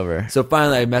right. It's over. So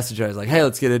finally I messaged her. I was like, hey,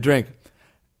 let's get a drink.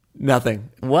 Nothing.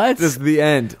 What? This is the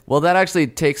end. Well, that actually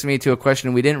takes me to a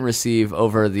question we didn't receive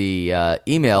over the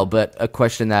email, but a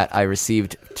question that I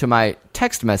received to my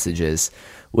text messages,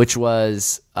 which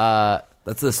was...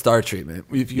 That's the star treatment.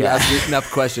 If you ask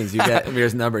enough questions, you get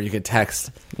Amir's number and you can text.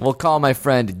 We'll call my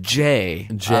friend Jay.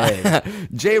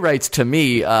 Jay writes to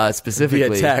me specifically.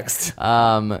 Via text.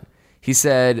 He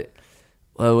said, it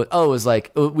was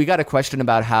like, we got a question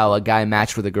about how a guy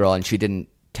matched with a girl and she didn't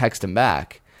text him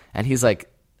back. And he's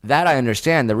like, that I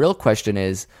understand. The real question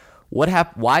is,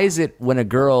 why is it when a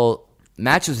girl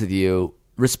matches with you,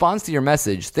 responds to your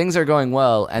message, things are going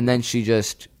well, and then she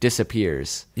just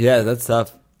disappears? Yeah, that's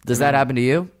tough. Does that happen to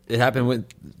you? It happened with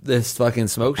this fucking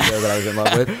smoke show that I was in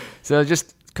love with. So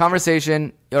just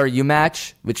conversation, or you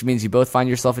match, which means you both find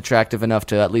yourself attractive enough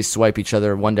to at least swipe each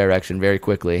other one direction very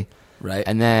quickly. Right.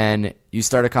 And then you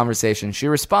start a conversation. She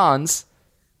responds,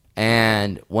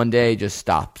 and one day just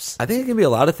stops. I think it can be a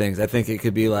lot of things. I think it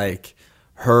could be like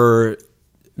her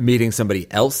meeting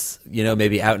somebody else,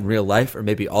 maybe out in real life, or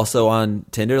maybe also on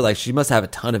Tinder. Like, she must have a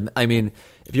ton of... I mean,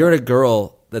 if you're a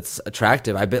girl that's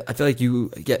attractive, I feel like you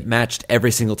get matched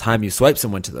every single time you swipe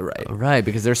someone to the right. Right,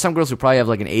 because there's some girls who probably have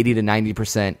like an 80 to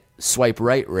 90% swipe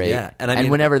right rate. Yeah,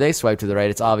 and whenever they swipe to the right,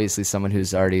 it's obviously someone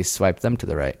who's already swiped them to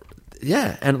the right.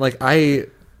 Yeah, and like I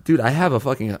have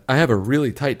a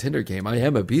really tight Tinder game. I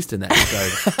am a beast in that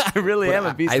regard. I really am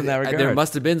a beast in that regard. There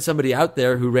must have been somebody out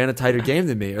there who ran a tighter game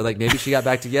than me, or like maybe she got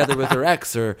back together with her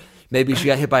ex, or maybe she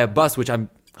got hit by a bus, which I'm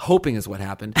hoping is what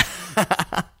happened.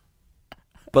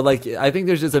 But like, I think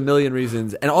there's just a million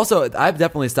reasons. And also, I've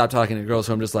definitely stopped talking to girls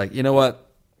who I'm just like, you know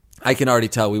what? I can already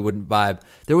tell we wouldn't vibe.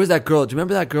 There was that girl. Do you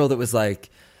remember that girl that was like,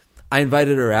 I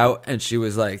invited her out and she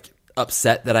was like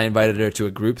upset that I invited her to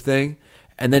a group thing.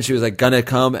 And then she was like, gonna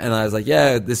come. And I was like,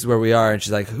 yeah, this is where we are. And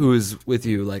she's like, who's with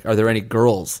you? Like, are there any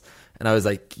girls? And I was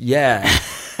like, yeah,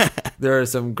 there are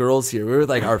some girls here. We were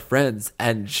like our friends.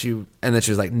 And then she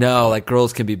was like, no, like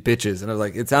girls can be bitches. And I was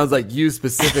like, it sounds like you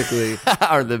specifically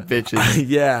are the bitches.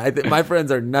 Yeah, my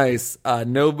friends are nice.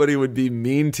 Nobody would be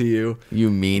mean to you.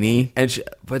 You meanie.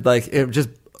 But like, it just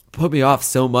put me off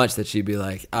so much that she'd be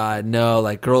like, no,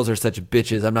 like girls are such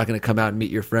bitches. I'm not going to come out and meet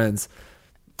your friends.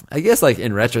 I guess like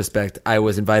in retrospect, I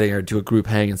was inviting her to a group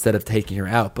hang instead of taking her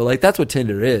out. But like, that's what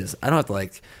Tinder is. I don't have to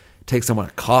like take someone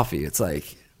a coffee. It's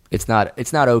like, it's not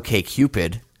OK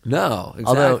Cupid. No,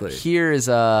 exactly. Although here is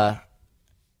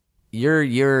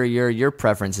your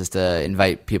preference is to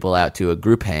invite people out to a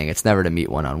group hang. It's never to meet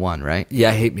one-on-one, right? Yeah,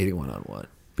 I hate meeting one-on-one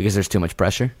because there's too much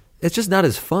pressure. It's just not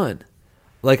as fun.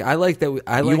 Like I like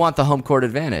that. You want the home court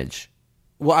advantage.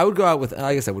 Well, I would go out with.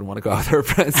 I guess I wouldn't want to go out with her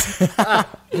friends.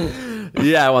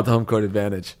 Yeah, I want the home court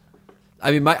advantage.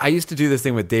 I mean, I used to do this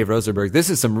thing with Dave Rosenberg. This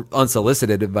is some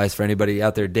unsolicited advice for anybody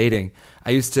out there dating.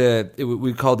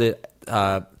 We called it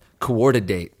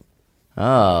coordinate.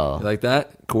 Oh. You like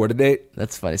that? Coordinate?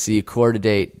 That's funny. So you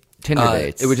coordinate Tinder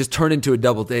dates. It would just turn into a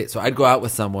double date. So I'd go out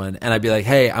with someone, and I'd be like,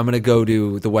 hey, I'm going to go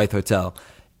to the White Hotel.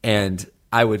 And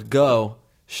I would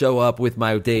show up with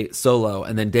my date solo,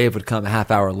 and then Dave would come a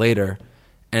half hour later,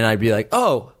 and I'd be like,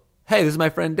 oh, hey, this is my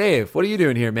friend Dave. What are you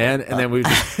doing here, man? And then we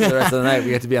just, for the rest of the night, we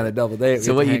get to be on a double date.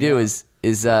 So what you do is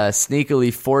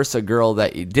sneakily force a girl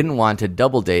that you didn't want to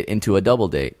double date into a double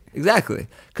date. Exactly.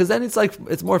 Because then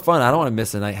it's more fun. I don't want to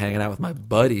miss a night hanging out with my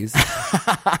buddies.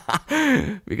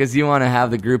 Because you want to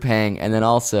have the group hang and then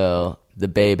also the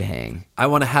babe hang. I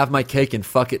want to have my cake and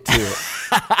fuck it too.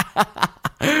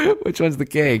 Which one's the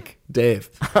cake? Dave.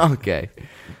 Okay.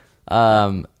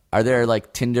 Are there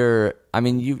like Tinder? I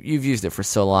mean, you've used it for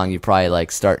so long. You probably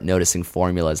like start noticing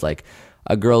formulas, like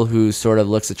a girl who sort of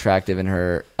looks attractive in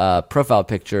her profile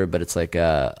picture, but it's like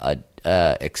a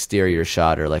exterior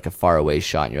shot or like a faraway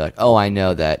shot, and you're like, oh, I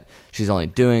know that she's only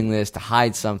doing this to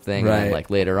hide something. Right. And like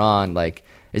later on, like,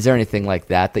 is there anything like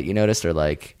that you noticed, or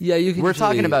like? Yeah, you can. We're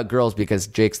talking about girls because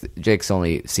Jake's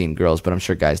only seen girls, but I'm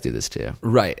sure guys do this too.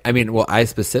 Right. I mean, well, I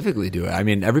specifically do it. I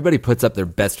mean, everybody puts up their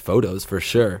best photos for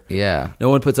sure. Yeah. No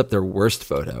one puts up their worst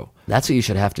photo. That's what you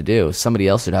should have to do. Somebody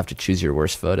else should have to choose your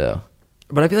worst photo.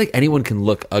 But I feel like anyone can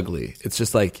look ugly. It's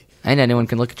just like, and anyone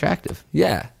can look attractive.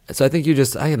 Yeah. So I think you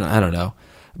just, I don't know,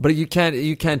 but you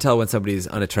can tell when somebody's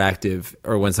unattractive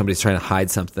or when somebody's trying to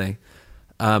hide something.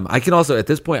 I can also, at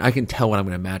this point, I can tell when I'm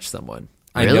going to match someone.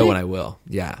 I Really? know when I will.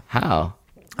 Yeah. How?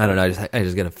 I don't know. I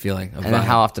just get a feeling. And then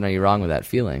how often are you wrong with that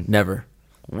feeling? Never.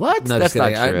 What? No, That's just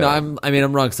not kidding. true.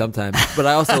 I'm wrong sometimes. But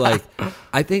I also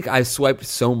I think I swiped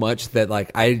so much that like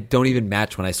I don't even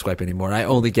match when I swipe anymore. I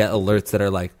only get alerts that are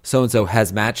like, so-and-so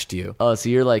has matched you. Oh, so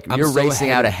you're like, you're so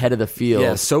racing out ahead of the field.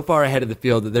 Yeah, so far ahead of the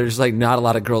field that there's like not a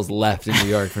lot of girls left in New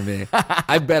York for me.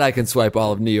 I bet I can swipe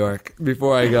all of New York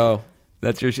before I go.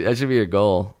 That should be your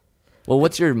goal. Well,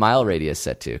 what's your mile radius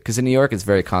set to? Because in New York, it's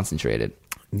very concentrated.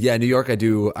 Yeah, New York,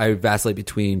 I vacillate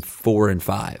between 4 and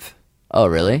 5. Oh,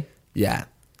 really? Yeah.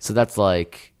 So that's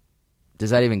like, does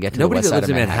that even get to Nobody the west that side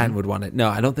lives of in Manhattan would want it. No,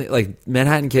 I don't think, like,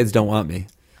 Manhattan kids don't want me.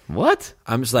 What?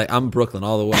 I'm just like, I'm Brooklyn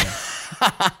all the way.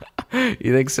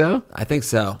 You think so? I think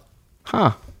so.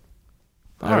 Huh.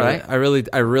 All right. I really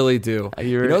do. You're-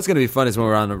 You know what's going to be fun is when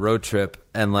we're on a road trip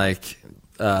and, like,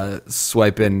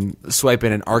 swiping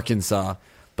in Arkansas.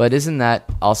 But isn't that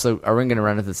also, are we going to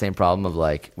run into the same problem of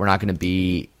like, we're not going to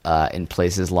be in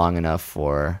places long enough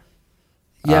for...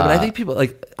 Yeah, but I think people,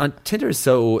 like, on Tinder is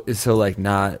so like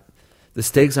not, the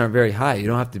stakes aren't very high. You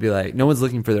don't have to be like, no one's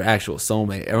looking for their actual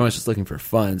soulmate. Everyone's just looking for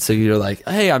fun. So you're like,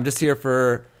 hey, I'm just here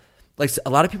for, like, a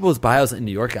lot of people's bios in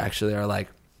New York actually are like,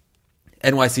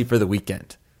 NYC for the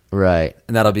weekend. Right.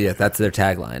 And that'll be it. That's their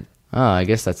tagline. Oh, I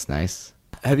guess that's nice.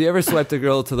 Have you ever swiped a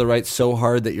girl to the right so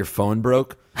hard that your phone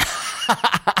broke?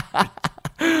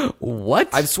 What?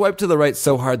 I've swiped to the right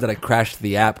so hard that I crashed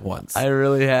the app once. I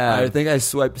really have. I think I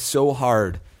swiped so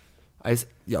hard.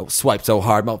 Swipe so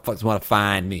hard, motherfuckers want to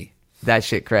find me. That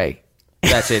shit, Craig.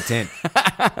 That shit, Tinder.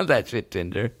 That shit,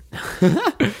 Tinder.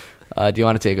 Do you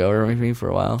want to take over with me for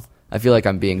a while? I feel like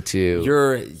I'm being too...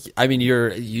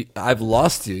 I've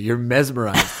lost you. You're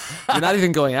mesmerized. You're not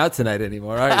even going out tonight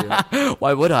anymore, are you?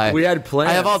 Why would I? We had plans.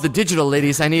 I have all the digital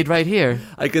ladies I need right here.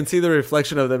 I can see the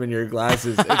reflection of them in your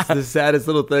glasses. It's the saddest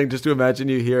little thing just to imagine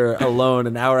you here alone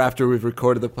an hour after we've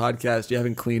recorded the podcast. You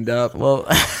haven't cleaned up. Well,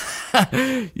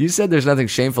 you said there's nothing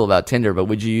shameful about Tinder, but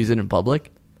would you use it in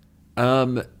public?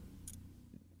 Probably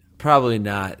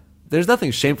not. There's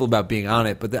nothing shameful about being on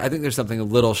it, but I think there's something a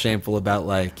little shameful about,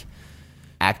 like,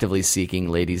 Actively seeking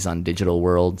ladies on digital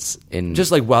worlds in...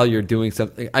 just like while you're doing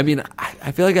something. I mean,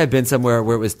 I feel like I've been somewhere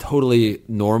where it was totally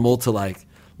normal to, like,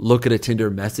 look at a Tinder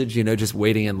message, just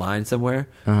waiting in line somewhere.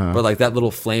 But, like, that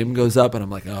little flame goes up and I'm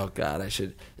like, oh God, I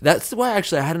should. That's why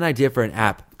actually I had an idea for an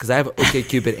app, because I have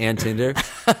OkCupid and Tinder.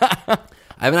 I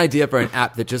have an idea for an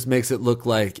app that just makes it look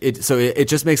like it. So it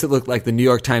just makes it look like the New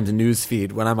York Times news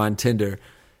feed when I'm on Tinder.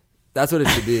 That's what it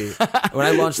should be. When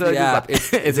I launched the app,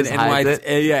 it's an NY.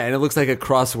 Yeah, and it looks like a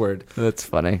crossword. That's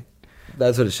funny.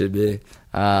 That's what it should be.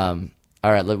 All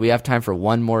right, look, we have time for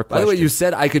one more question. By the way, you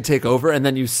said I could take over, and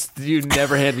then you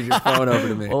never handed your phone over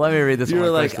to me. Well, let me read this. You one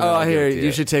were like, question, then I'll here, give it to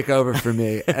you should take over for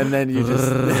me. And then you just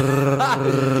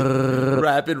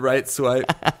rapid right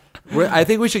swipe. I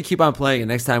think we should keep on playing, and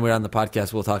next time we're on the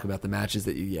podcast, we'll talk about the matches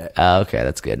that you get. Okay,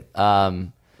 that's good.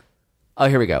 Here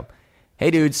we go. Hey,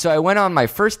 dude, so I went on my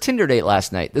first Tinder date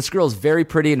last night. This girl's very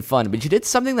pretty and fun, but she did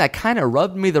something that kind of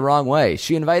rubbed me the wrong way.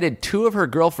 She invited 2 of her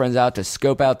girlfriends out to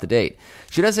scope out the date.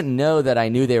 She doesn't know that I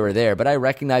knew they were there, but I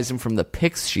recognized them from the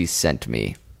pics she sent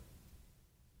me.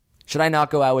 Should I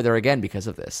not go out with her again because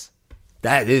of this?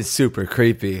 That is super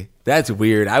creepy. That's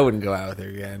weird. I wouldn't go out with her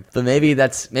again. But maybe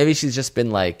she's just been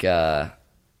like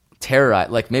terrorized.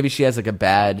 Like maybe she has like a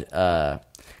bad...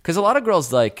 Because a lot of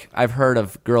girls, like I've heard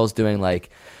of girls doing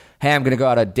like... Hey, I'm going to go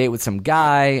out on a date with some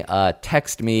guy,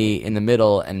 text me in the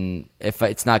middle, and if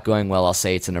it's not going well, I'll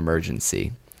say it's an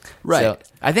emergency. Right. So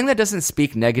I think that doesn't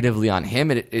speak negatively on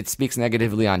him. It speaks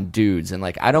negatively on dudes, and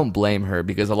like I don't blame her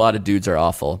because a lot of dudes are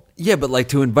awful. Yeah, but like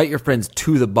to invite your friends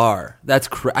to the bar,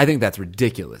 I think that's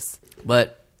ridiculous.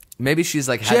 But maybe she's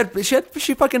like... She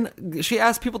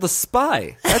asked people to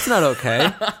spy. That's not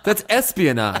okay. That's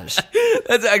espionage.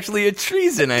 That's actually a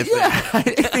treason, I think. Yeah, I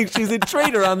think she's a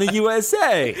traitor on the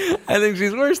USA. I think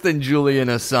she's worse than Julian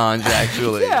Assange,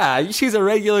 actually. Yeah, she's a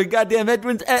regular goddamn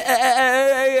Edward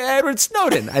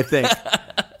Snowden, I think.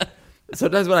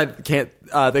 Sometimes when I can't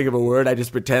think of a word, I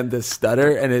just pretend to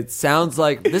stutter, and it sounds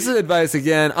like... This is advice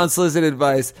again, unsolicited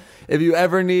advice. If you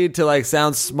ever need to like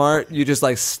sound smart, you just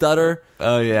like stutter.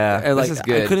 Oh yeah, and, like, this is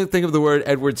good. I couldn't think of the word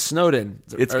Edward Snowden.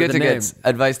 It's good to get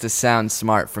advice to sound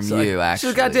smart from you.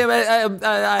 Actually, goddamn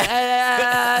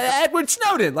Edward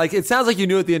Snowden. Like it sounds like you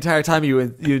knew it the entire time. You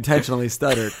intentionally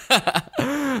stuttered.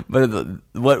 But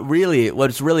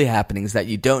what's really happening is that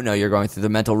you don't know you're going through the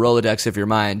mental Rolodex of your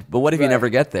mind. But what if you never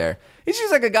get there? He's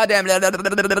just like a goddamn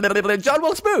John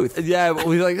Wilkes Booth. Yeah,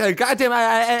 we're like, hey, goddamn,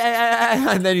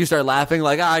 and then you start laughing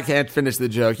like, I can't finish the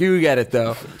joke. You get it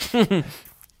though.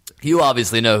 You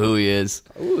obviously know who he is.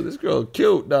 Ooh, this girl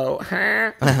cute though.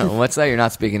 Huh? What's that? You're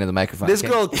not speaking to the microphone. This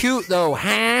girl cute though.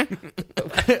 Huh?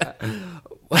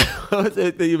 What was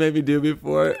it that you made me do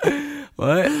before?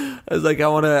 What? I was like, I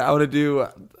want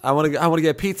to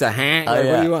get pizza. Huh? Like,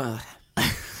 yeah. What do you want?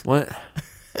 What?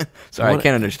 Sorry, I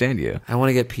can't understand you. I want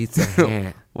to get pizza.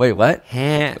 Ham. Wait, what?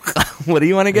 Ham. What do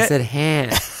you want to get? I said ham.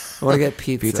 I want to get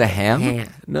pizza. Pizza ham?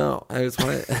 No, I just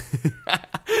want to.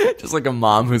 Just like a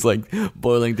mom who's like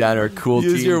boiling down her cool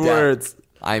Use tea. your words.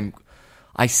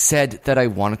 I said that I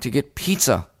wanted to get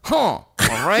pizza. Huh? All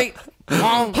right.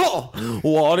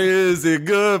 What is it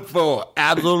good for?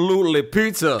 Absolutely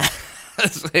pizza.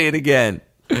 Say it again.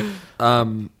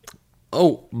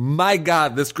 Oh my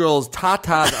God, this girl's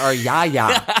tatas are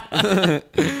yaya.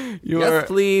 Yes,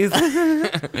 please.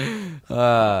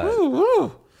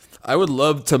 I would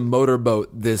love to motorboat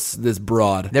this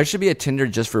broad. There should be a Tinder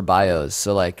just for bios.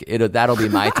 So like that'll be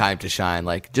my time to shine.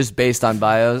 Like just based on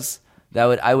bios.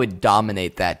 I would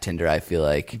dominate that Tinder, I feel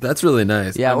like. That's really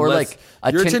nice. Yeah, or Unless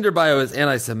like your Tinder bio is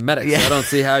anti-Semitic. Yeah. So I don't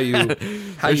see how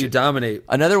you dominate.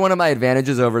 Another one of my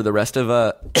advantages over the rest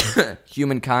of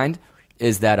humankind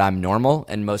is that I'm normal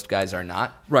and most guys are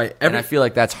not. Right. And I feel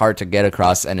like that's hard to get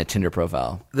across in a Tinder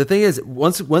profile. The thing is,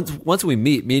 once we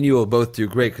meet, me and you will both do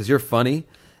great because you're funny.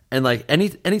 And like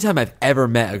anytime I've ever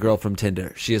met a girl from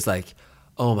Tinder, she is like,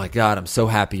 "Oh my God, I'm so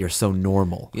happy you're so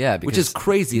normal." Yeah, which is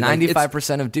crazy.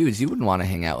 95% of dudes, you wouldn't want to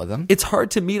hang out with them. It's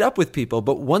hard to meet up with people,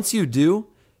 but once you do,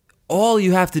 all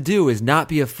you have to do is not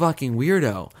be a fucking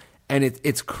weirdo. And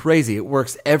it's crazy. It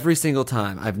works every single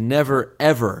time. I've never,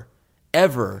 ever,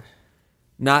 ever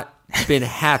not been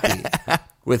happy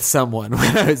with someone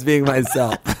when I was being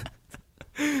myself.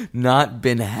 Not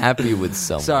been happy with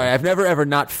someone. Sorry, I've never, ever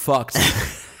not fucked.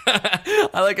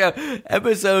 I like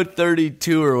episode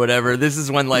 32 or whatever. This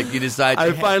is when like you decide.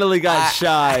 I finally got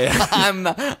shy. I'm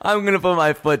gonna put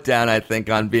my foot down. I think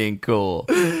on being cool.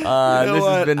 This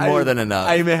has been more than enough.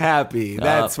 I'm happy.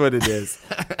 That's what it is.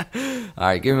 All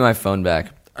right, give me my phone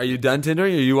back. Are you done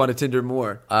Tindering, or you want to Tinder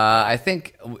more? I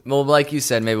think, well, like you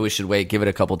said, maybe we should wait, give it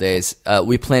a couple days.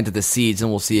 We planted the seeds,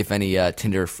 and we'll see if any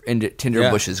Tinder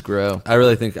bushes grow. I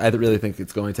really think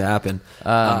it's going to happen.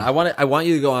 I want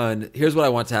you to go on. Here's what I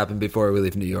want to happen before we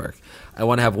leave New York. I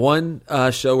want to have one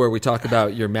show where we talk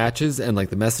about your matches and like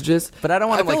the messages. But I don't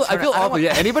want to. I feel awful.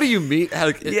 Yeah, anybody you meet, I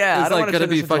don't want to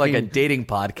be like a dating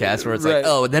podcast where it's Right. like,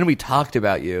 oh, and then we talked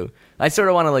about you. I sort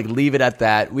of want to like leave it at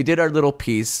that. We did our little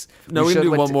piece. No, we're gonna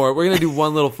do one more. We're gonna do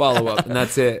one little follow up, and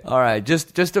that's it. All right,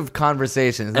 just of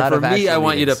conversations. And not of actual I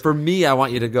want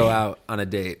meetings. you to go out on a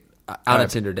date, on a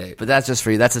Tinder date. But that's just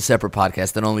for you. That's a separate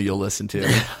podcast that only you'll listen to.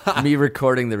 Me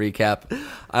recording the recap.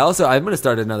 I'm going to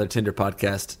start another Tinder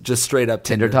podcast, just straight up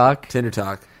Tinder Talk? Tinder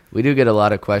Talk. We do get a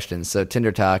lot of questions. So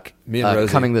Tinder Talk Me and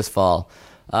Rosie. coming this fall.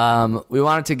 We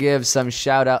wanted to give some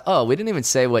shout out. Oh, we didn't even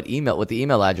say what the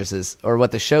email address is or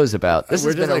what the show's about. This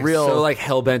We're has been just a real so like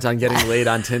hell bent on getting laid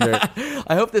on Tinder.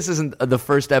 I hope this isn't the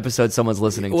first episode someone's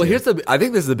listening Well, to. I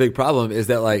think this is the big problem is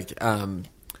that like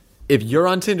if you're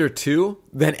on Tinder too,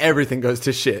 then everything goes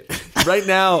to shit. Right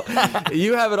now,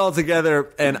 you have it all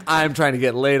together, and I'm trying to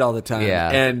get laid all the time. Yeah.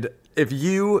 And if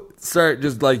you start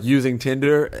just like using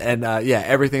Tinder, and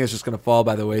everything is just going to fall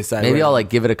by the wayside. Maybe I'll like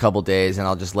give it a couple days and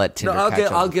I'll just let Tinder.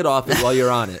 I'll get off it while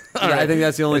you're on it. I think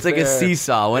that's the only. It's like a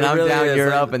seesaw. When I'm down,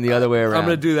 you're up, and the other way around. I'm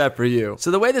going to do that for you.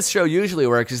 So the way this show usually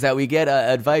works is that we get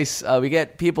advice. We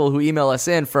get people who email us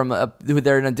in from who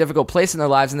they're in a difficult place in their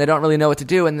lives and they don't really know what to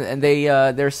do, and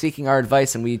they're seeking our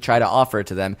advice, and we try to offer it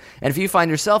to them. And if you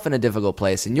find yourself in a difficult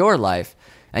place in your life,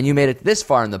 and you made it this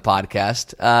far in the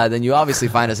podcast, then you obviously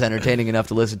find us entertaining enough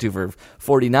to listen to for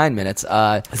 49 minutes.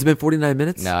 Has it been 49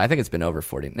 minutes? No, I think it's been over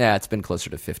 40. Yeah, it's been closer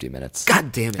to 50 minutes.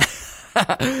 God damn it.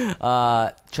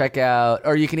 Check out,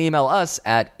 or you can email us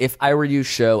at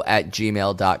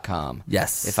iwereyoushow@gmail.com.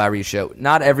 Yes. If I Were You Show.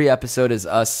 Not every episode is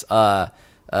us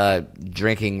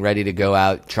drinking, ready to go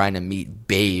out, trying to meet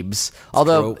babes.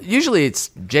 Although, usually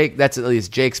it's Jake, that's at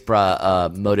least Jake's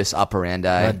modus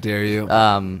operandi. How dare you.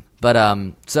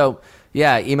 So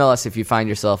yeah, email us if you find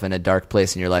yourself in a dark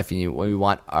place in your life and we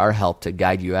want our help to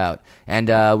guide you out. And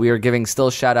we are giving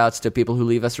still shout outs to people who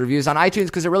leave us reviews on iTunes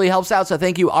because it really helps out. So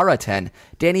thank you, Ara10,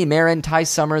 Danny Marin, Ty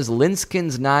Summers,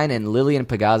 Linskins9, and Lillian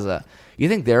Pagaza. You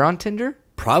think they're on Tinder?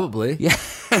 Probably. Yeah.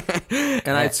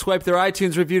 And I'd swipe their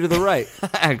iTunes review to the right.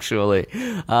 Actually.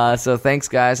 So thanks,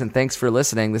 guys, and thanks for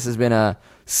listening. This has been a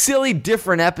silly,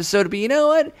 different episode, but you know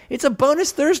what? It's a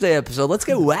bonus Thursday episode. Let's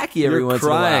get wacky every once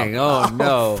crying. in a while. Oh,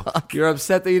 no. Fuck. You're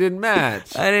upset that you didn't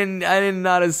match. I didn't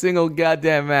not a single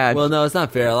goddamn match. Well, no, it's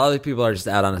not fair. A lot of people are just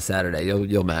out on a Saturday.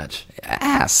 You'll match.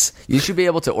 Ass. You should be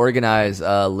able to organize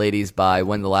ladies by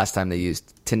when the last time they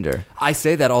used Tinder. I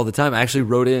say that all the time. I actually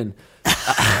wrote in.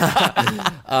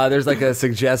 There's like a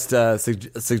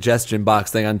suggestion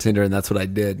box thing on Tinder, and that's what I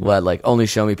did. What, like only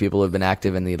show me people who have been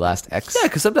active in the last X? Yeah,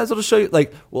 because sometimes it'll show you,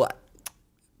 like, well,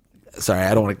 Sorry,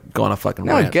 I don't want to go on a fucking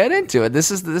No, rant. get into it.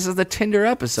 This is the Tinder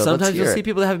episode. Let's Sometimes hear you'll it. see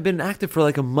people that haven't been active for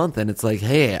like a month, and it's like,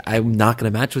 hey, I'm not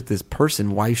going to match with this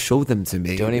person. Why show them to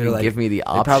me? Don't even They're like, give me the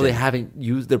They probably option. haven't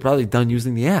used. They're probably done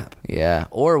using the app. Yeah.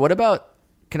 Or what about?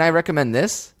 Can I recommend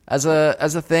this as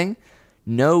a thing?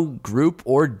 No group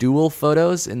or dual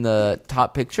photos in the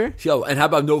top picture. Yo, and how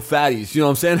about no fatties? You know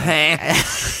what I'm saying?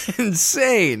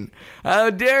 Insane! How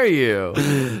dare you?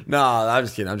 No, I'm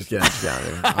just kidding. No,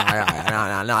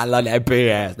 I love that big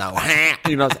ass. No,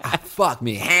 you know, fuck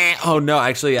me. Oh no,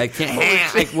 actually, I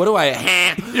can't. What do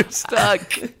I? You're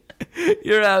stuck.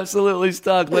 You're absolutely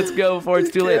stuck. Let's go before it's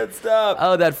too late. Can't stop.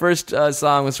 Oh, that first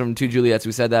song was from Two Juliets.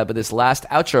 We said that, but this last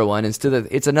outro one is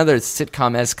it's another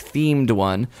sitcom-esque themed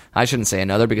one. I shouldn't say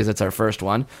another because it's our first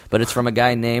one, but it's from a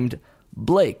guy named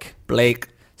Blake.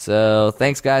 So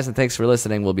thanks, guys, and thanks for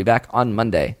listening. We'll be back on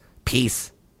Monday.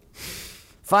 Peace.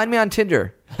 Find me on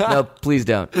Tinder. No, please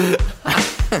don't.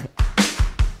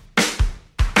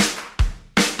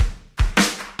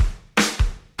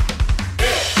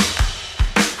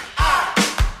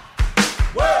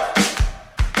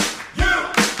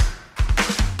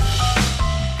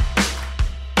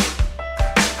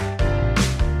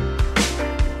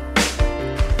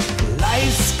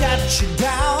 Life's got you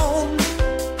down,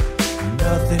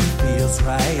 nothing feels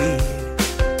right.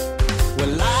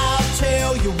 Well, I'll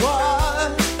tell you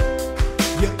what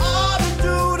you ought to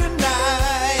do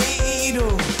tonight.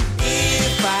 Oh,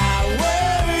 if I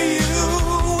were you,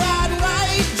 I'd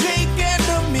like Jake and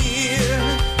Amir.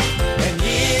 And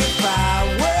if I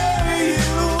were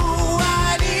you,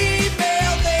 I'd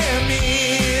email them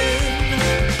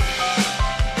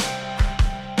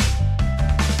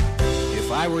in.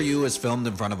 If I Were You is filmed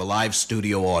in front of a live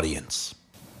studio audience.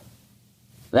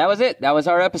 That was it. That was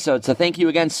our episode. So thank you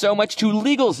again so much to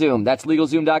LegalZoom. That's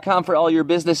LegalZoom.com for all your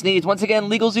business needs. Once again,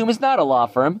 LegalZoom is not a law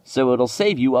firm, so it'll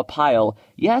save you a pile.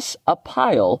 Yes, a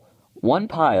pile. One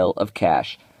pile of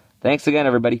cash. Thanks again,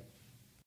 everybody.